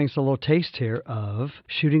giving us a little taste here of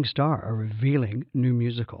Shooting Star, a revealing new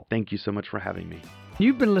musical. Thank you so much for having me.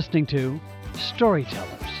 You've been listening to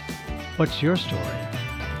Storytellers. What's your story?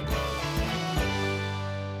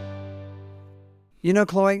 You know,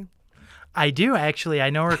 Chloe? I do, actually. I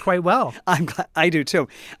know her quite well. I'm glad, I do too.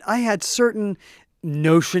 I had certain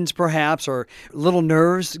notions, perhaps, or little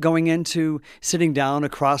nerves going into sitting down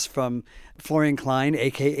across from Florian Klein,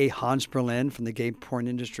 a.k.a. Hans Berlin, from the gay porn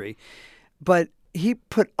industry. But he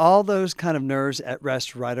put all those kind of nerves at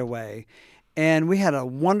rest right away. And we had a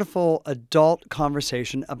wonderful adult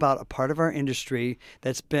conversation about a part of our industry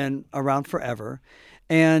that's been around forever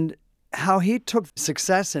and how he took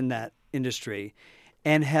success in that industry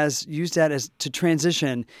and has used that as to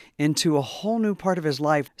transition into a whole new part of his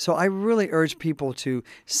life. So I really urge people to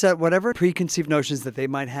set whatever preconceived notions that they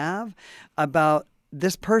might have about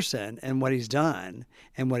this person and what he's done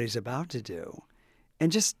and what he's about to do,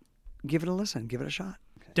 and just give it a listen, give it a shot.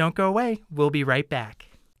 Don't go away. We'll be right back.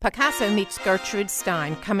 Picasso meets Gertrude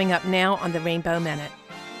Stein, coming up now on the Rainbow Minute.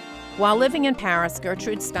 While living in Paris,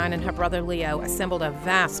 Gertrude Stein and her brother Leo assembled a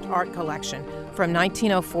vast art collection from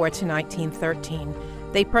 1904 to 1913.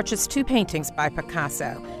 They purchased 2 paintings by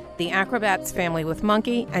Picasso, The Acrobat's Family with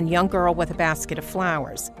Monkey and Young Girl with a Basket of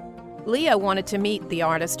Flowers. Leo wanted to meet the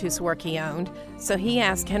artist whose work he owned, so he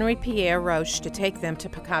asked Henri Pierre Roche to take them to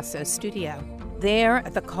Picasso's studio. There,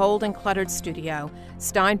 at the cold and cluttered studio,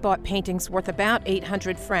 Stein bought paintings worth about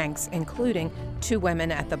 800 francs, including 2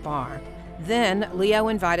 women at the bar. Then, Leo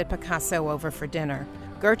invited Picasso over for dinner.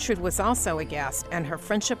 Gertrude was also a guest, and her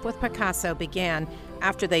friendship with Picasso began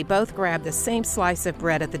after they both grabbed the same slice of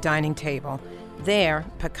bread at the dining table. There,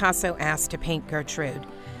 Picasso asked to paint Gertrude.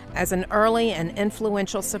 As an early and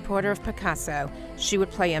influential supporter of Picasso, she would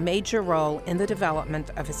play a major role in the development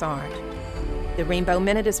of his art. The Rainbow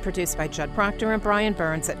Minute is produced by Judd Proctor and Brian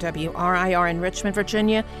Burns at WRIR in Richmond,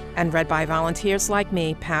 Virginia, and read by volunteers like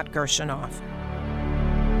me, Pat Gershinoff.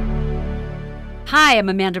 Hi, I'm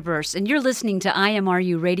Amanda Burse, and you're listening to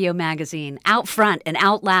IMRU Radio Magazine, out front and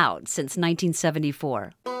out loud since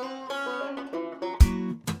 1974.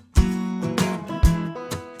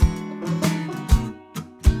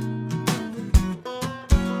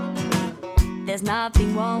 There's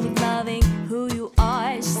nothing wrong with loving who you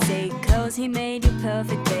are, she say, 'cause he made you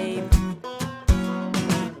perfect, babe.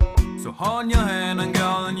 So hold your hand and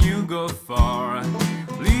girl and you go far.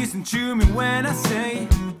 Listen to me when I say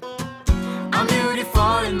I'm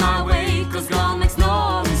beautiful in my way, 'cause girl makes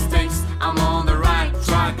no mistakes. I'm on the right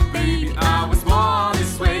track, baby, I was born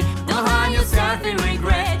this way. Don't hide yourself in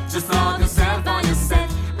regret, just love yourself on your set.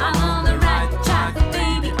 I'm on the right track,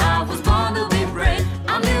 baby, I was born to be brave.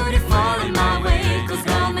 I'm beautiful in my way, 'cause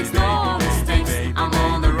girl makes no mistakes. I'm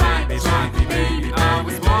on the right track, baby, I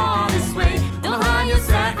was born this way. Don't hide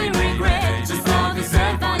yourself in regret, just love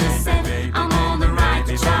yourself on your set. I'm on the right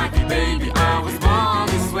track, baby, I was born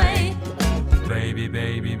this way. Baby,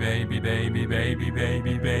 baby, baby, baby, baby,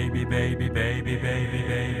 baby, baby, baby, baby, baby, baby,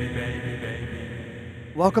 baby.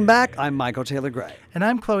 Welcome back. I'm Michael Taylor Gray. And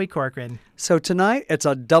I'm Chloe Corcoran. So tonight, it's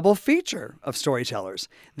a double feature of storytellers.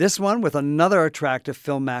 This one with another attractive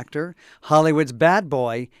film actor, Hollywood's bad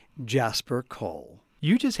boy, Jasper Cole.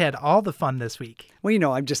 You just had all the fun this week.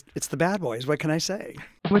 Well, it's the bad boys. What can I say?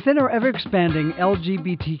 Within our ever-expanding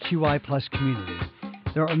LGBTQI+ community,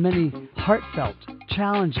 there are many heartfelt,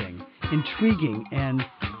 challenging, intriguing, and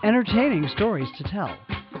entertaining stories to tell.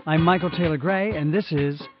 I'm Michael Taylor Gray, and this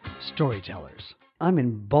is Storytellers. I'm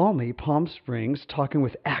in balmy Palm Springs talking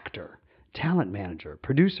with actor, talent manager,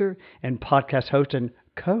 producer, and podcast host and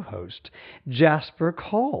co-host Jasper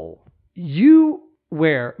Cole. You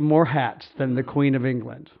wear more hats than the Queen of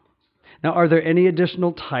England. Now, are there any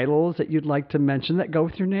additional titles that you'd like to mention that go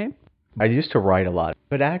with your name? I used to write a lot,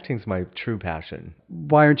 but acting's my true passion.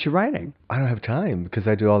 Why aren't you writing? I don't have time because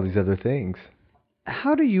I do all these other things.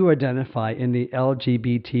 How do you identify in the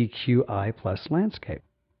LGBTQI+ landscape?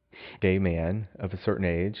 Gay man of a certain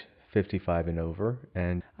age, 55 and over,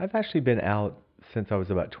 and I've actually been out since I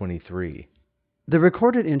was about 23. The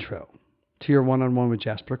recorded intro to your One-on-One with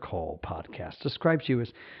Jasper Cole podcast describes you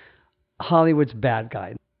as Hollywood's bad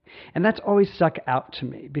guy. And that's always stuck out to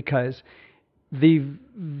me because the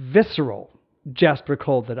visceral Jasper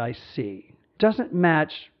Cole that I see doesn't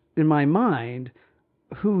match, in my mind,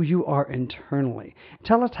 who you are internally.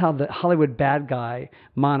 Tell us how the Hollywood bad guy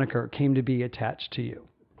moniker came to be attached to you.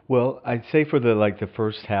 Well, I'd say for the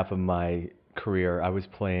first half of my career, I was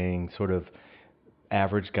playing sort of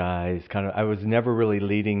average guys. I was never really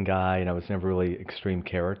leading guy, and I was never really extreme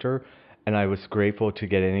character. And I was grateful to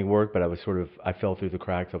get any work, but I fell through the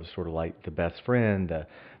cracks. I was sort of like the best friend,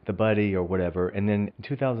 the buddy, or whatever. And then in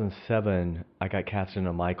 2007, I got cast in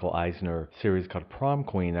a Michael Eisner series called Prom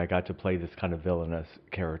Queen. I got to play this kind of villainous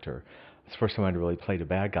character. It's the first time I'd really played a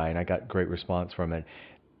bad guy, and I got great response from it.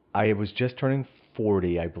 I was just turning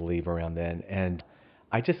 40, I believe, around then, and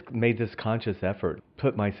I just made this conscious effort,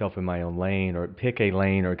 put myself in my own lane, or pick a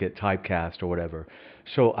lane, or get typecast, or whatever.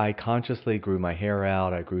 So I consciously grew my hair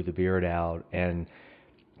out, I grew the beard out, and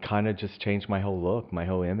kind of just changed my whole look, my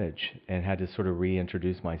whole image, and had to sort of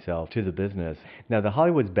reintroduce myself to the business. Now, the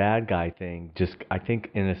Hollywood's bad guy thing, just I think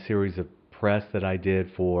in a series of press that I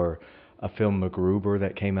did for a film MacGruber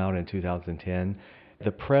that came out in 2010,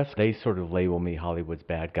 the press, they sort of label me Hollywood's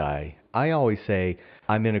bad guy. I always say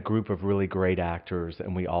I'm in a group of really great actors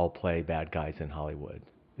and we all play bad guys in Hollywood.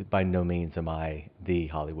 By no means am I the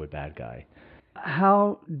Hollywood bad guy.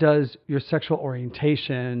 How does your sexual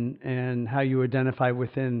orientation and how you identify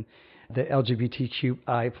within the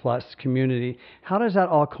LGBTQI plus community, how does that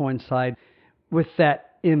all coincide with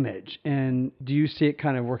that image? And do you see it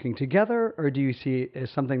kind of working together, or do you see it as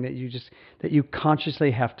something that you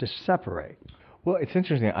consciously have to separate? Well, it's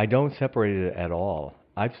interesting. I don't separate it at all.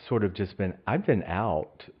 I've been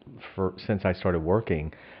out since I started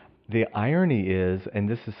working. The irony is, and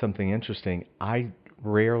this is something interesting, I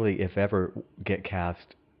rarely, if ever, get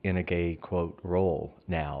cast in a gay, quote, role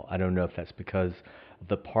now. I don't know if that's because of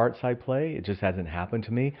the parts I play. It just hasn't happened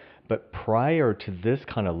to me. But prior to this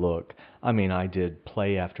kind of look, I mean, I did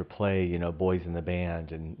play after play, Boys in the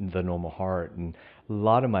Band and The Normal Heart. And a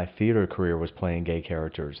lot of my theater career was playing gay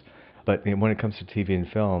characters. But when it comes to TV and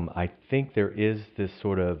film, I think there is this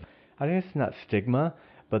sort of, I think it's not stigma,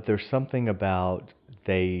 but there's something about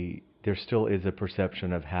there still is a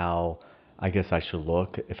perception of how I guess I should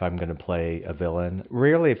look if I'm going to play a villain.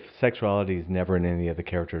 Rarely, if sexuality is never in any of the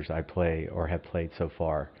characters I play or have played so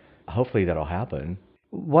far. Hopefully that'll happen.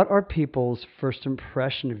 What are people's first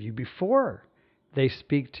impression of you before they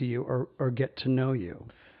speak to you or get to know you?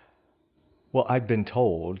 Well, I've been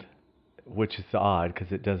told, which is odd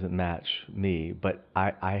because it doesn't match me, but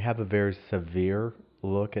I have a very severe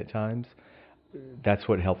look at times. That's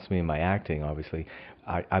what helps me in my acting, obviously.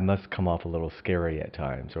 I must come off a little scary at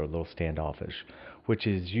times or a little standoffish, which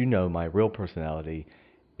is, my real personality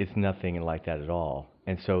is nothing like that at all.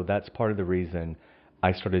 And so that's part of the reason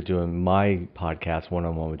I started doing my podcast,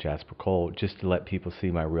 One-on-One with Jasper Cole, just to let people see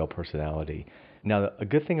my real personality. Now, a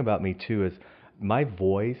good thing about me, too, is my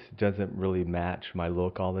voice doesn't really match my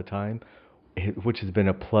look all the time, which has been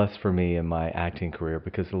a plus for me in my acting career,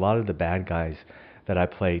 because a lot of the bad guys that I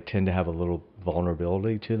play tend to have a little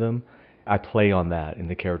vulnerability to them. I play on that in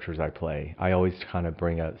the characters I play. I always kind of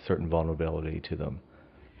bring a certain vulnerability to them.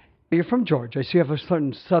 You're from Georgia, so you have a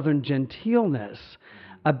certain southern genteelness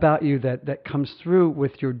about you that comes through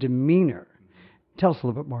with your demeanor. Tell us a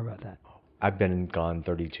little bit more about that. I've been gone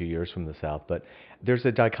 32 years from the South, but there's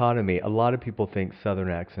a dichotomy. A lot of people think Southern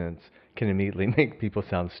accents can immediately make people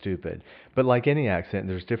sound stupid. But like any accent,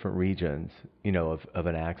 there's different regions, of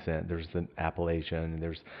an accent. There's the Appalachian, and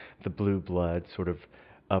there's the blue blood, sort of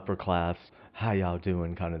upper class, how y'all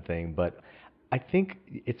doing kind of thing. But I think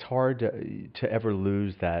it's hard to ever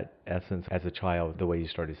lose that essence as a child, the way you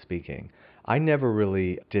started speaking. I never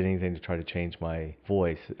really did anything to try to change my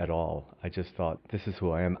voice at all. I just thought, this is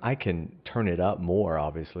who I am. I can turn it up more,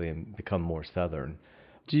 obviously, and become more Southern.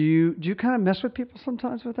 Do you kind of mess with people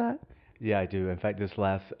sometimes with that? Yeah, I do. In fact,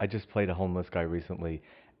 I just played a homeless guy recently,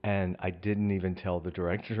 and I didn't even tell the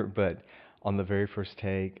director, but on the very first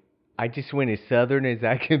take, I just went as Southern as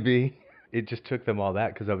I could be. It just took them all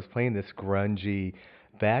that, because I was playing this grungy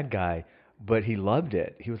bad guy, but he loved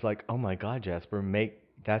it. He was like, oh my God, Jasper,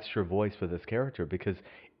 that's your voice for this character, because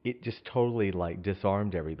it just totally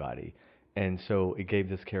disarmed everybody. And so it gave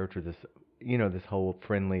this character this, this whole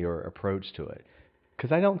friendlier approach to it.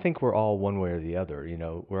 Because I don't think we're all one way or the other,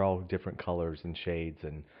 we're all different colors and shades.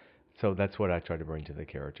 And so that's what I try to bring to the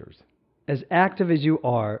characters. As active as you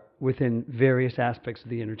are within various aspects of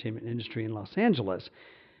the entertainment industry in Los Angeles,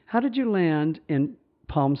 how did you land in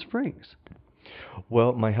Palm Springs?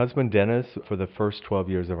 Well, my husband Dennis, for the first 12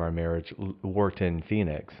 years of our marriage, worked in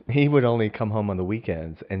Phoenix. He would only come home on the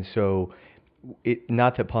weekends. And so,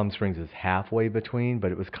 not that Palm Springs is halfway between,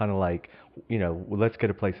 but it was kind of like, let's get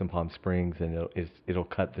a place in Palm Springs, and it'll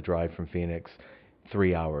cut the drive from Phoenix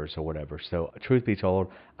 3 hours or whatever. So, truth be told,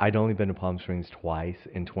 I'd only been to Palm Springs twice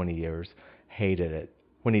in 20 years. Hated it.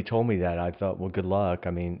 When he told me that, I thought, well, good luck.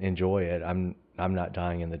 I mean, enjoy it. I'm not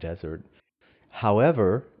dying in the desert.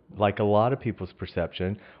 However, like a lot of people's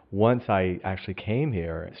perception, once I actually came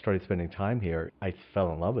here, started spending time here, I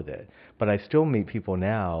fell in love with it. But I still meet people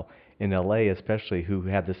now in LA especially who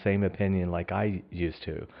have the same opinion like I used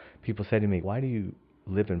to. People say to me, why do you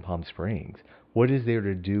live in Palm Springs? What is there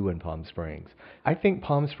to do in Palm Springs? I think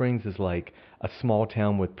Palm Springs is like a small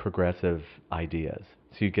town with progressive ideas.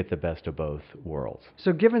 So you get the best of both worlds.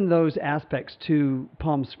 So given those aspects to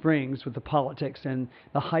Palm Springs with the politics and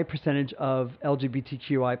the high percentage of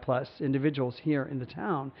LGBTQI plus individuals here in the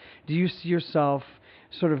town, do you see yourself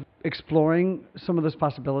sort of exploring some of those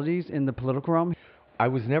possibilities in the political realm? I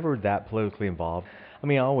was never that politically involved. I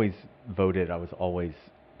mean, I always voted. I was always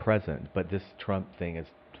present, but this Trump thing has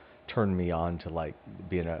turned me on to like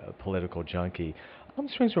being a political junkie. Palm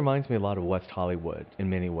Springs reminds me a lot of West Hollywood in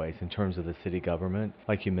many ways in terms of the city government.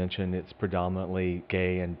 Like you mentioned, it's predominantly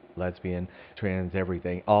gay and lesbian, trans,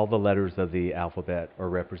 everything. All the letters of the alphabet are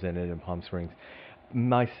represented in Palm Springs.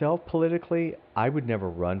 Myself, politically, I would never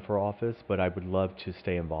run for office, but I would love to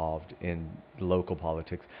stay involved in local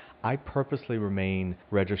politics. I purposely remain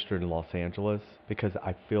registered in Los Angeles because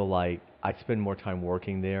I feel like I spend more time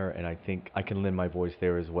working there, and I think I can lend my voice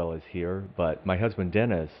there as well as here. But my husband,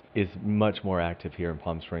 Dennis, is much more active here in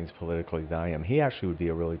Palm Springs politically than I am. He actually would be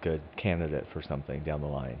a really good candidate for something down the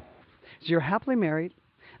line. So you're happily married,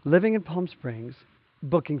 living in Palm Springs,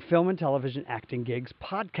 booking film and television acting gigs,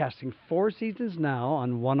 podcasting 4 seasons now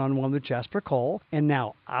on One-on-One with Jasper Cole, and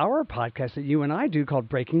now our podcast that you and I do called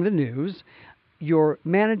Breaking the News. You're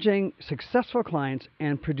managing successful clients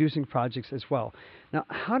and producing projects as well. Now,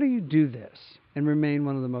 how do you do this and remain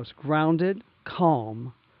one of the most grounded,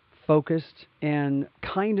 calm, focused, and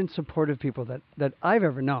kind and supportive people that I've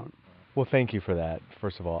ever known? Well, thank you for that,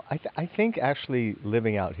 first of all. I think actually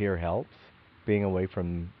living out here helps, being away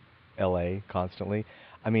from L.A. constantly.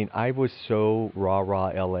 I mean, I was so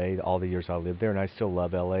rah-rah L.A. all the years I lived there, and I still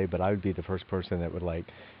love L.A., but I would be the first person that would, like,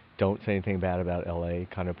 don't say anything bad about L.A.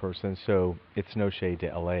 kind of person, so it's no shade to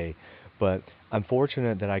L.A., but I'm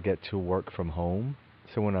fortunate that I get to work from home,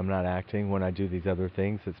 so when I'm not acting, when I do these other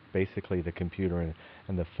things, it's basically the computer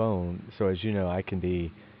and the phone, so as you know, I can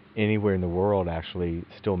be anywhere in the world actually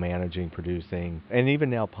still managing, producing, and even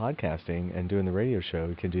now podcasting and doing the radio show,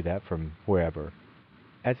 we can do that from wherever.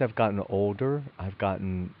 As I've gotten older, I've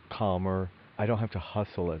gotten calmer. I don't have to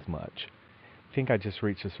hustle as much. I think I just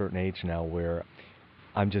reached a certain age now where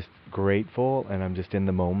I'm just grateful and I'm just in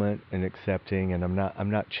the moment and accepting, and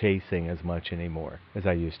I'm not chasing as much anymore as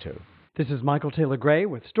I used to. This is Michael Taylor Gray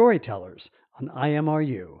with Storytellers on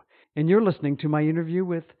IMRU, and you're listening to my interview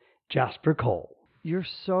with Jasper Cole. You're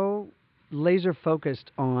so laser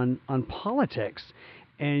focused on politics,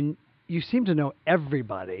 and you seem to know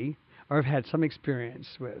everybody or have had some experience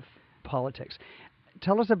with politics.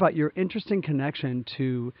 Tell us about your interesting connection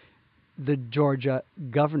to the Georgia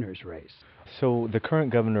governor's race. So the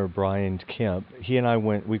current governor, Brian Kemp, he and I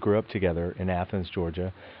we grew up together in Athens,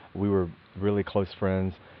 Georgia. We were really close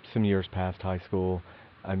friends some years past high school.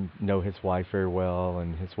 I know his wife very well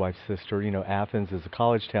and his wife's sister. You know, Athens is a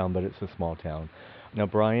college town, but it's a small town. Now,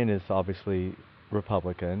 Brian is obviously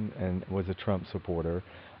Republican and was a Trump supporter.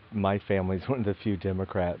 My family's one of the few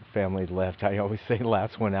Democrat families left. I always say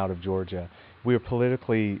last one out of Georgia. We were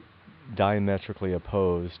politically diametrically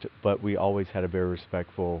opposed, but we always had a very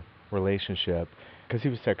respectful relationship because he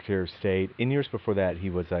was Secretary of State. In years before that, he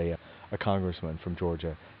was a congressman from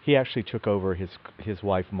Georgia. He actually took over his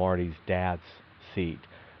wife Marty's dad's seat,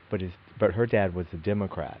 but her dad was a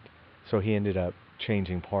Democrat, so he ended up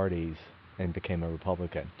changing parties and became a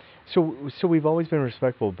Republican. So we've always been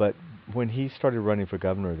respectful, but when he started running for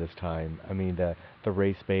governor this time, I mean, the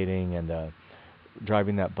race baiting and the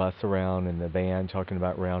driving that bus around in the van talking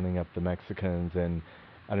about rounding up the Mexicans, and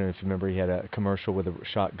I don't know if you remember, he had a commercial with a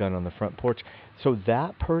shotgun on the front porch. So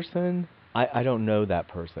that person, I don't know that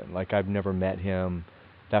person. Like, I've never met him.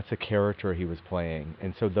 That's a character he was playing.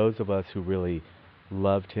 And so those of us who really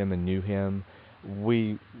loved him and knew him,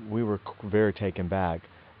 we were very taken back.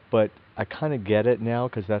 But I kind of get it now,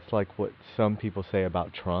 because that's like what some people say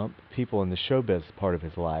about Trump. People in the showbiz part of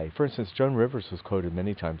his life. For instance, Joan Rivers was quoted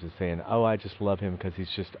many times as saying, "Oh, I just love him because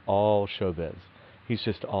he's just all showbiz. He's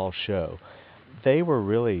just all show." They were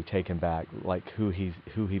really taken back, like who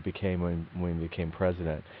he became when he became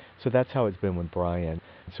president. So that's how it's been with Brian.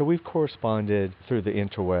 So we've corresponded through the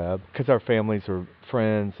interweb because our families are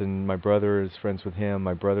friends, and my brother is friends with him.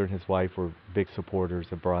 My brother and his wife were big supporters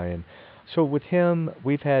of Brian. So with him,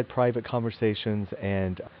 we've had private conversations,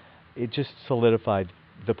 and it just solidified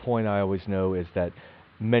the point I always know is that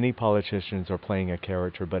many politicians are playing a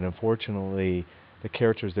character, but unfortunately, the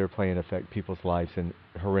characters they're playing affect people's lives in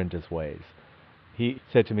horrendous ways. He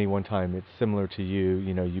said to me one time, "It's similar to you,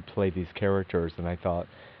 you play these characters," and I thought,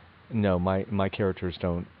 no, my characters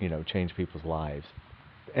don't, change people's lives.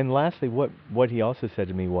 And lastly, what he also said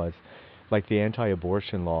to me was, like the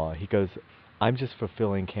anti-abortion law, he goes, "I'm just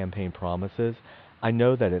fulfilling campaign promises. I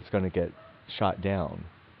know that it's going to get shot down,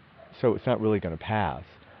 so it's not really going to pass.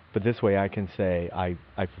 But this way I can say I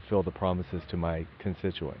fulfill the promises to my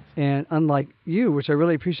constituents." And unlike you, which I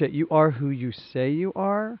really appreciate, you are who you say you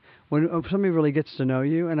are. When somebody really gets to know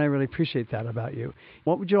you, and I really appreciate that about you.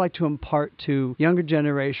 What would you like to impart to younger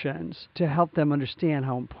generations to help them understand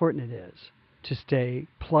how important it is to stay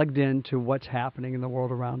plugged into what's happening in the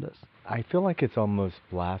world around us? I feel like it's almost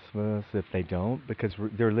blasphemous if they don't, because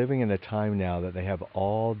they're living in a time now that they have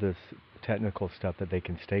all this technical stuff that they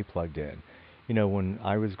can stay plugged in. You know, when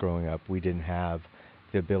I was growing up, we didn't have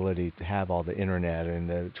the ability to have all the internet and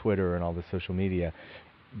the Twitter and all the social media.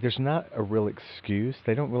 There's not a real excuse.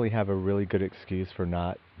 They don't really have a really good excuse for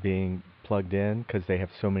not being plugged in because they have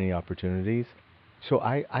so many opportunities. So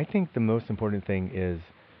I think the most important thing is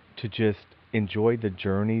to just enjoy the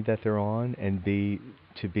journey that they're on and be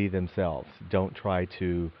themselves. Don't try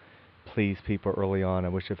to please people early on. I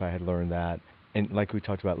wish if I had learned that. And like we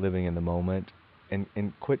talked about, living in the moment, and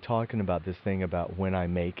quit talking about this thing about when I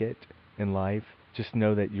make it in life. Just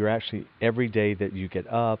know that you're actually, every day that you get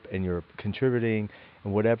up and you're contributing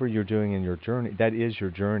and whatever you're doing in your journey, that is your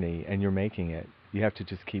journey and you're making it. You have to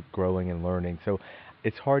just keep growing and learning. So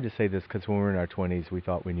it's hard to say this because when we were in our 20s, we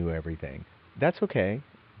thought we knew everything. That's okay,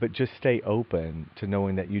 but just stay open to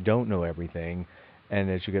knowing that you don't know everything. And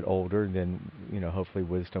as you get older, then, you know, hopefully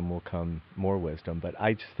wisdom will come, more wisdom. But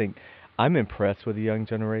I just think I'm impressed with the young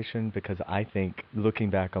generation because I think, looking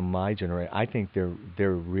back on my generation, I think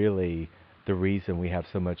they're really the reason we have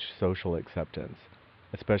so much social acceptance,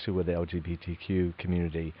 especially with the LGBTQ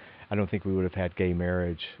community. I don't think we would have had gay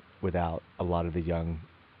marriage without a lot of the young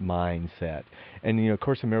mindset. And, you know,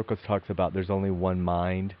 Course in Miracles talks about there's only one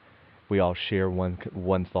mind. We all share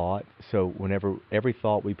one thought. So whenever every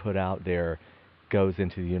thought we put out there goes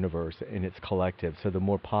into the universe and it's collective. So the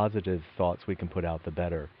more positive thoughts we can put out, the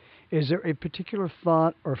better. Is there a particular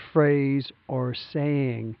thought or phrase or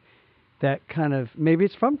saying that kind of, maybe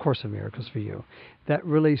it's from Course in Miracles for you, that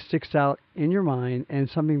really sticks out in your mind and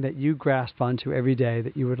something that you grasp onto every day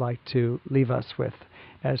that you would like to leave us with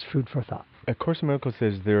as food for thought? A Course in Miracles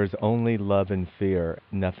says there is only love and fear,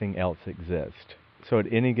 nothing else exists. So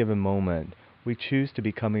at any given moment, we choose to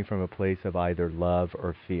be coming from a place of either love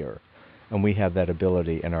or fear. And we have that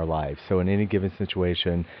ability in our lives. So in any given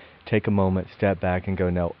situation, take a moment, step back and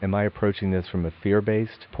go, no, am I approaching this from a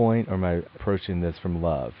fear-based point or am I approaching this from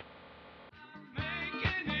love?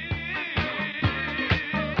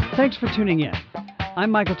 Thanks for tuning in.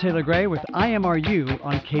 I'm Michael Taylor Gray with IMRU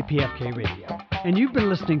on KPFK Radio. And you've been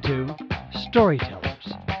listening to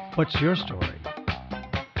Storytellers. What's your story?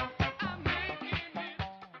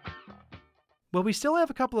 Well, we still have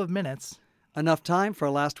a couple of minutes. Enough time for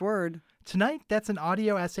a last word. Tonight, that's an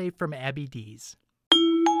audio essay from Abby Dees.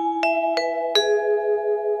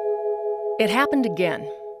 It happened again.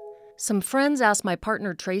 Some friends asked my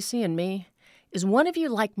partner Tracy and me, is one of you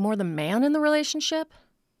like more the man in the relationship?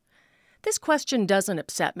 This question doesn't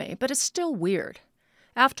upset me, but it's still weird.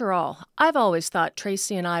 After all, I've always thought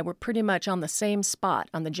Tracy and I were pretty much on the same spot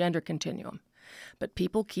on the gender continuum. But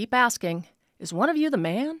people keep asking, is one of you the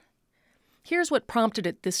man? Here's what prompted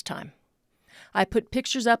it this time. I put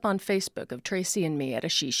pictures up on Facebook of Tracy and me at a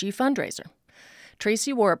Shishi fundraiser.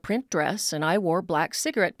 Tracy wore a print dress and I wore black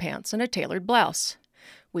cigarette pants and a tailored blouse.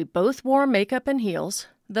 We both wore makeup and heels,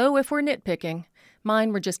 though if we're nitpicking,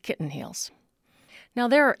 mine were just kitten heels. Now,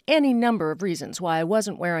 there are any number of reasons why I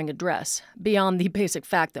wasn't wearing a dress, beyond the basic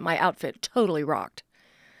fact that my outfit totally rocked.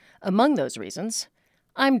 Among those reasons,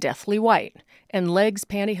 I'm deathly white, and legs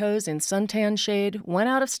pantyhose in suntan shade went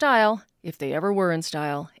out of style, if they ever were in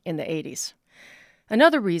style, in the 80s.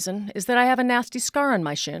 Another reason is that I have a nasty scar on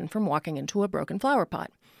my shin from walking into a broken flower pot.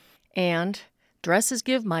 And dresses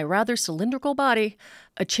give my rather cylindrical body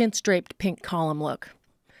a chintz-draped pink column look.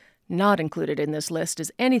 Not included in this list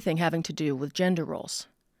is anything having to do with gender roles.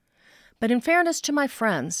 But in fairness to my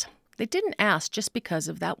friends, they didn't ask just because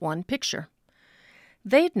of that one picture.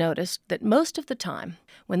 They'd noticed that most of the time,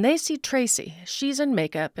 when they see Tracy, she's in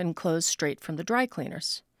makeup and clothes straight from the dry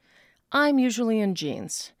cleaners. I'm usually in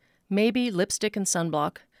jeans, maybe lipstick and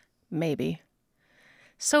sunblock, maybe.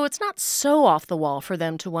 So it's not so off the wall for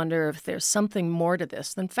them to wonder if there's something more to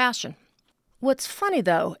this than fashion. What's funny,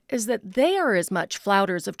 though, is that they are as much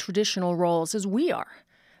flouters of traditional roles as we are,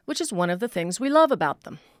 which is one of the things we love about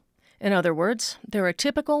them. In other words, they're a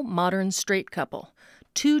typical modern straight couple,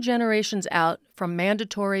 2 generations out from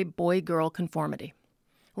mandatory boy-girl conformity.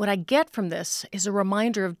 What I get from this is a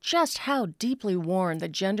reminder of just how deeply worn the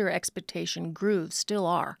gender expectation grooves still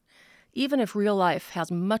are, even if real life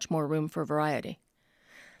has much more room for variety.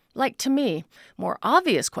 Like, to me, more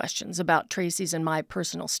obvious questions about Tracy's and my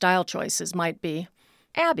personal style choices might be,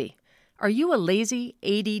 Abby, are you a lazy,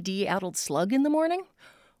 ADD-addled slug in the morning?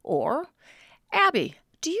 Or, Abby,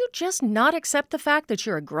 do you just not accept the fact that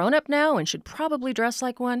you're a grown-up now and should probably dress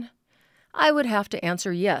like one? I would have to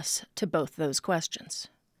answer yes to both those questions.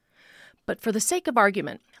 But for the sake of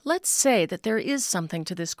argument, let's say that there is something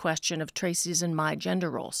to this question of Tracy's and my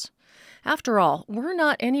gender roles. After all, we're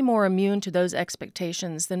not any more immune to those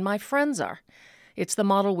expectations than my friends are. It's the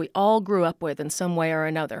model we all grew up with in some way or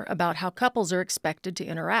another about how couples are expected to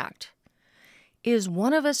interact. Is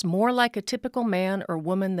one of us more like a typical man or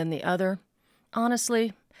woman than the other?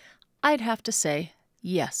 Honestly, I'd have to say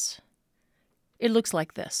yes. It looks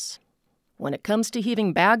like this. When it comes to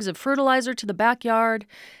heaving bags of fertilizer to the backyard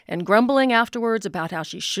and grumbling afterwards about how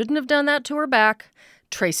she shouldn't have done that to her back,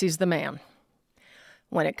 Tracy's the man.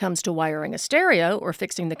 When it comes to wiring a stereo or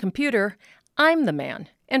fixing the computer, I'm the man,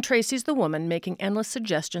 and Tracy's the woman making endless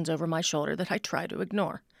suggestions over my shoulder that I try to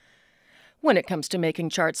ignore. When it comes to making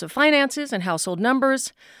charts of finances and household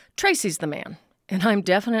numbers, Tracy's the man, and I'm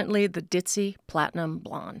definitely the ditzy platinum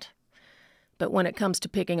blonde. But when it comes to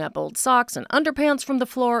picking up old socks and underpants from the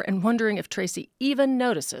floor and wondering if Tracy even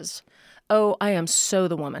notices, oh, I am so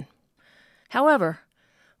the woman. However,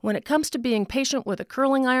 when it comes to being patient with a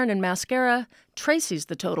curling iron and mascara, Tracy's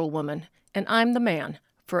the total woman, and I'm the man,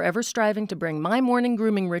 forever striving to bring my morning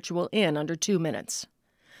grooming ritual in under 2 minutes.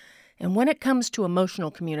 And when it comes to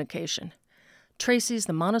emotional communication, Tracy's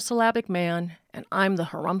the monosyllabic man, and I'm the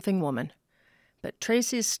harumphing woman. But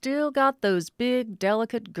Tracy's still got those big,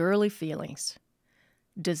 delicate, girly feelings.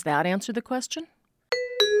 Does that answer the question?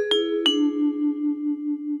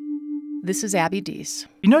 This is Abby Dees.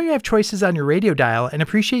 We know you have choices on your radio dial and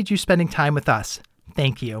appreciate you spending time with us.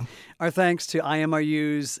 Thank you. Our thanks to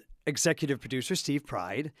IMRU's executive producer, Steve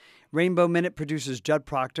Pride, Rainbow Minute producers Judd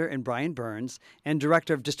Proctor and Brian Burns, and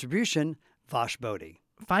director of distribution, Vash Bodhi.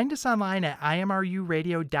 Find us online at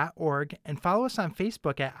imruradio.org and follow us on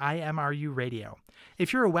Facebook at IMRU Radio.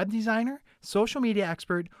 If you're a web designer, social media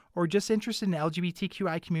expert, or just interested in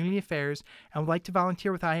LGBTQI community affairs and would like to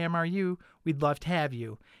volunteer with IMRU, we'd love to have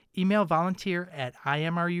you. Email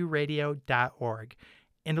volunteer@imruradio.org.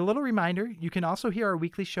 And a little reminder, you can also hear our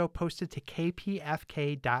weekly show posted to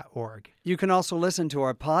kpfk.org. You can also listen to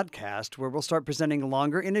our podcast, where we'll start presenting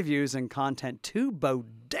longer interviews and content too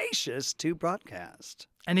bodacious to broadcast.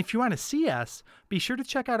 And if you want to see us, be sure to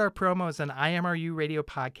check out our promos on IMRU Radio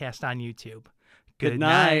Podcast on YouTube. Good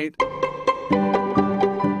night.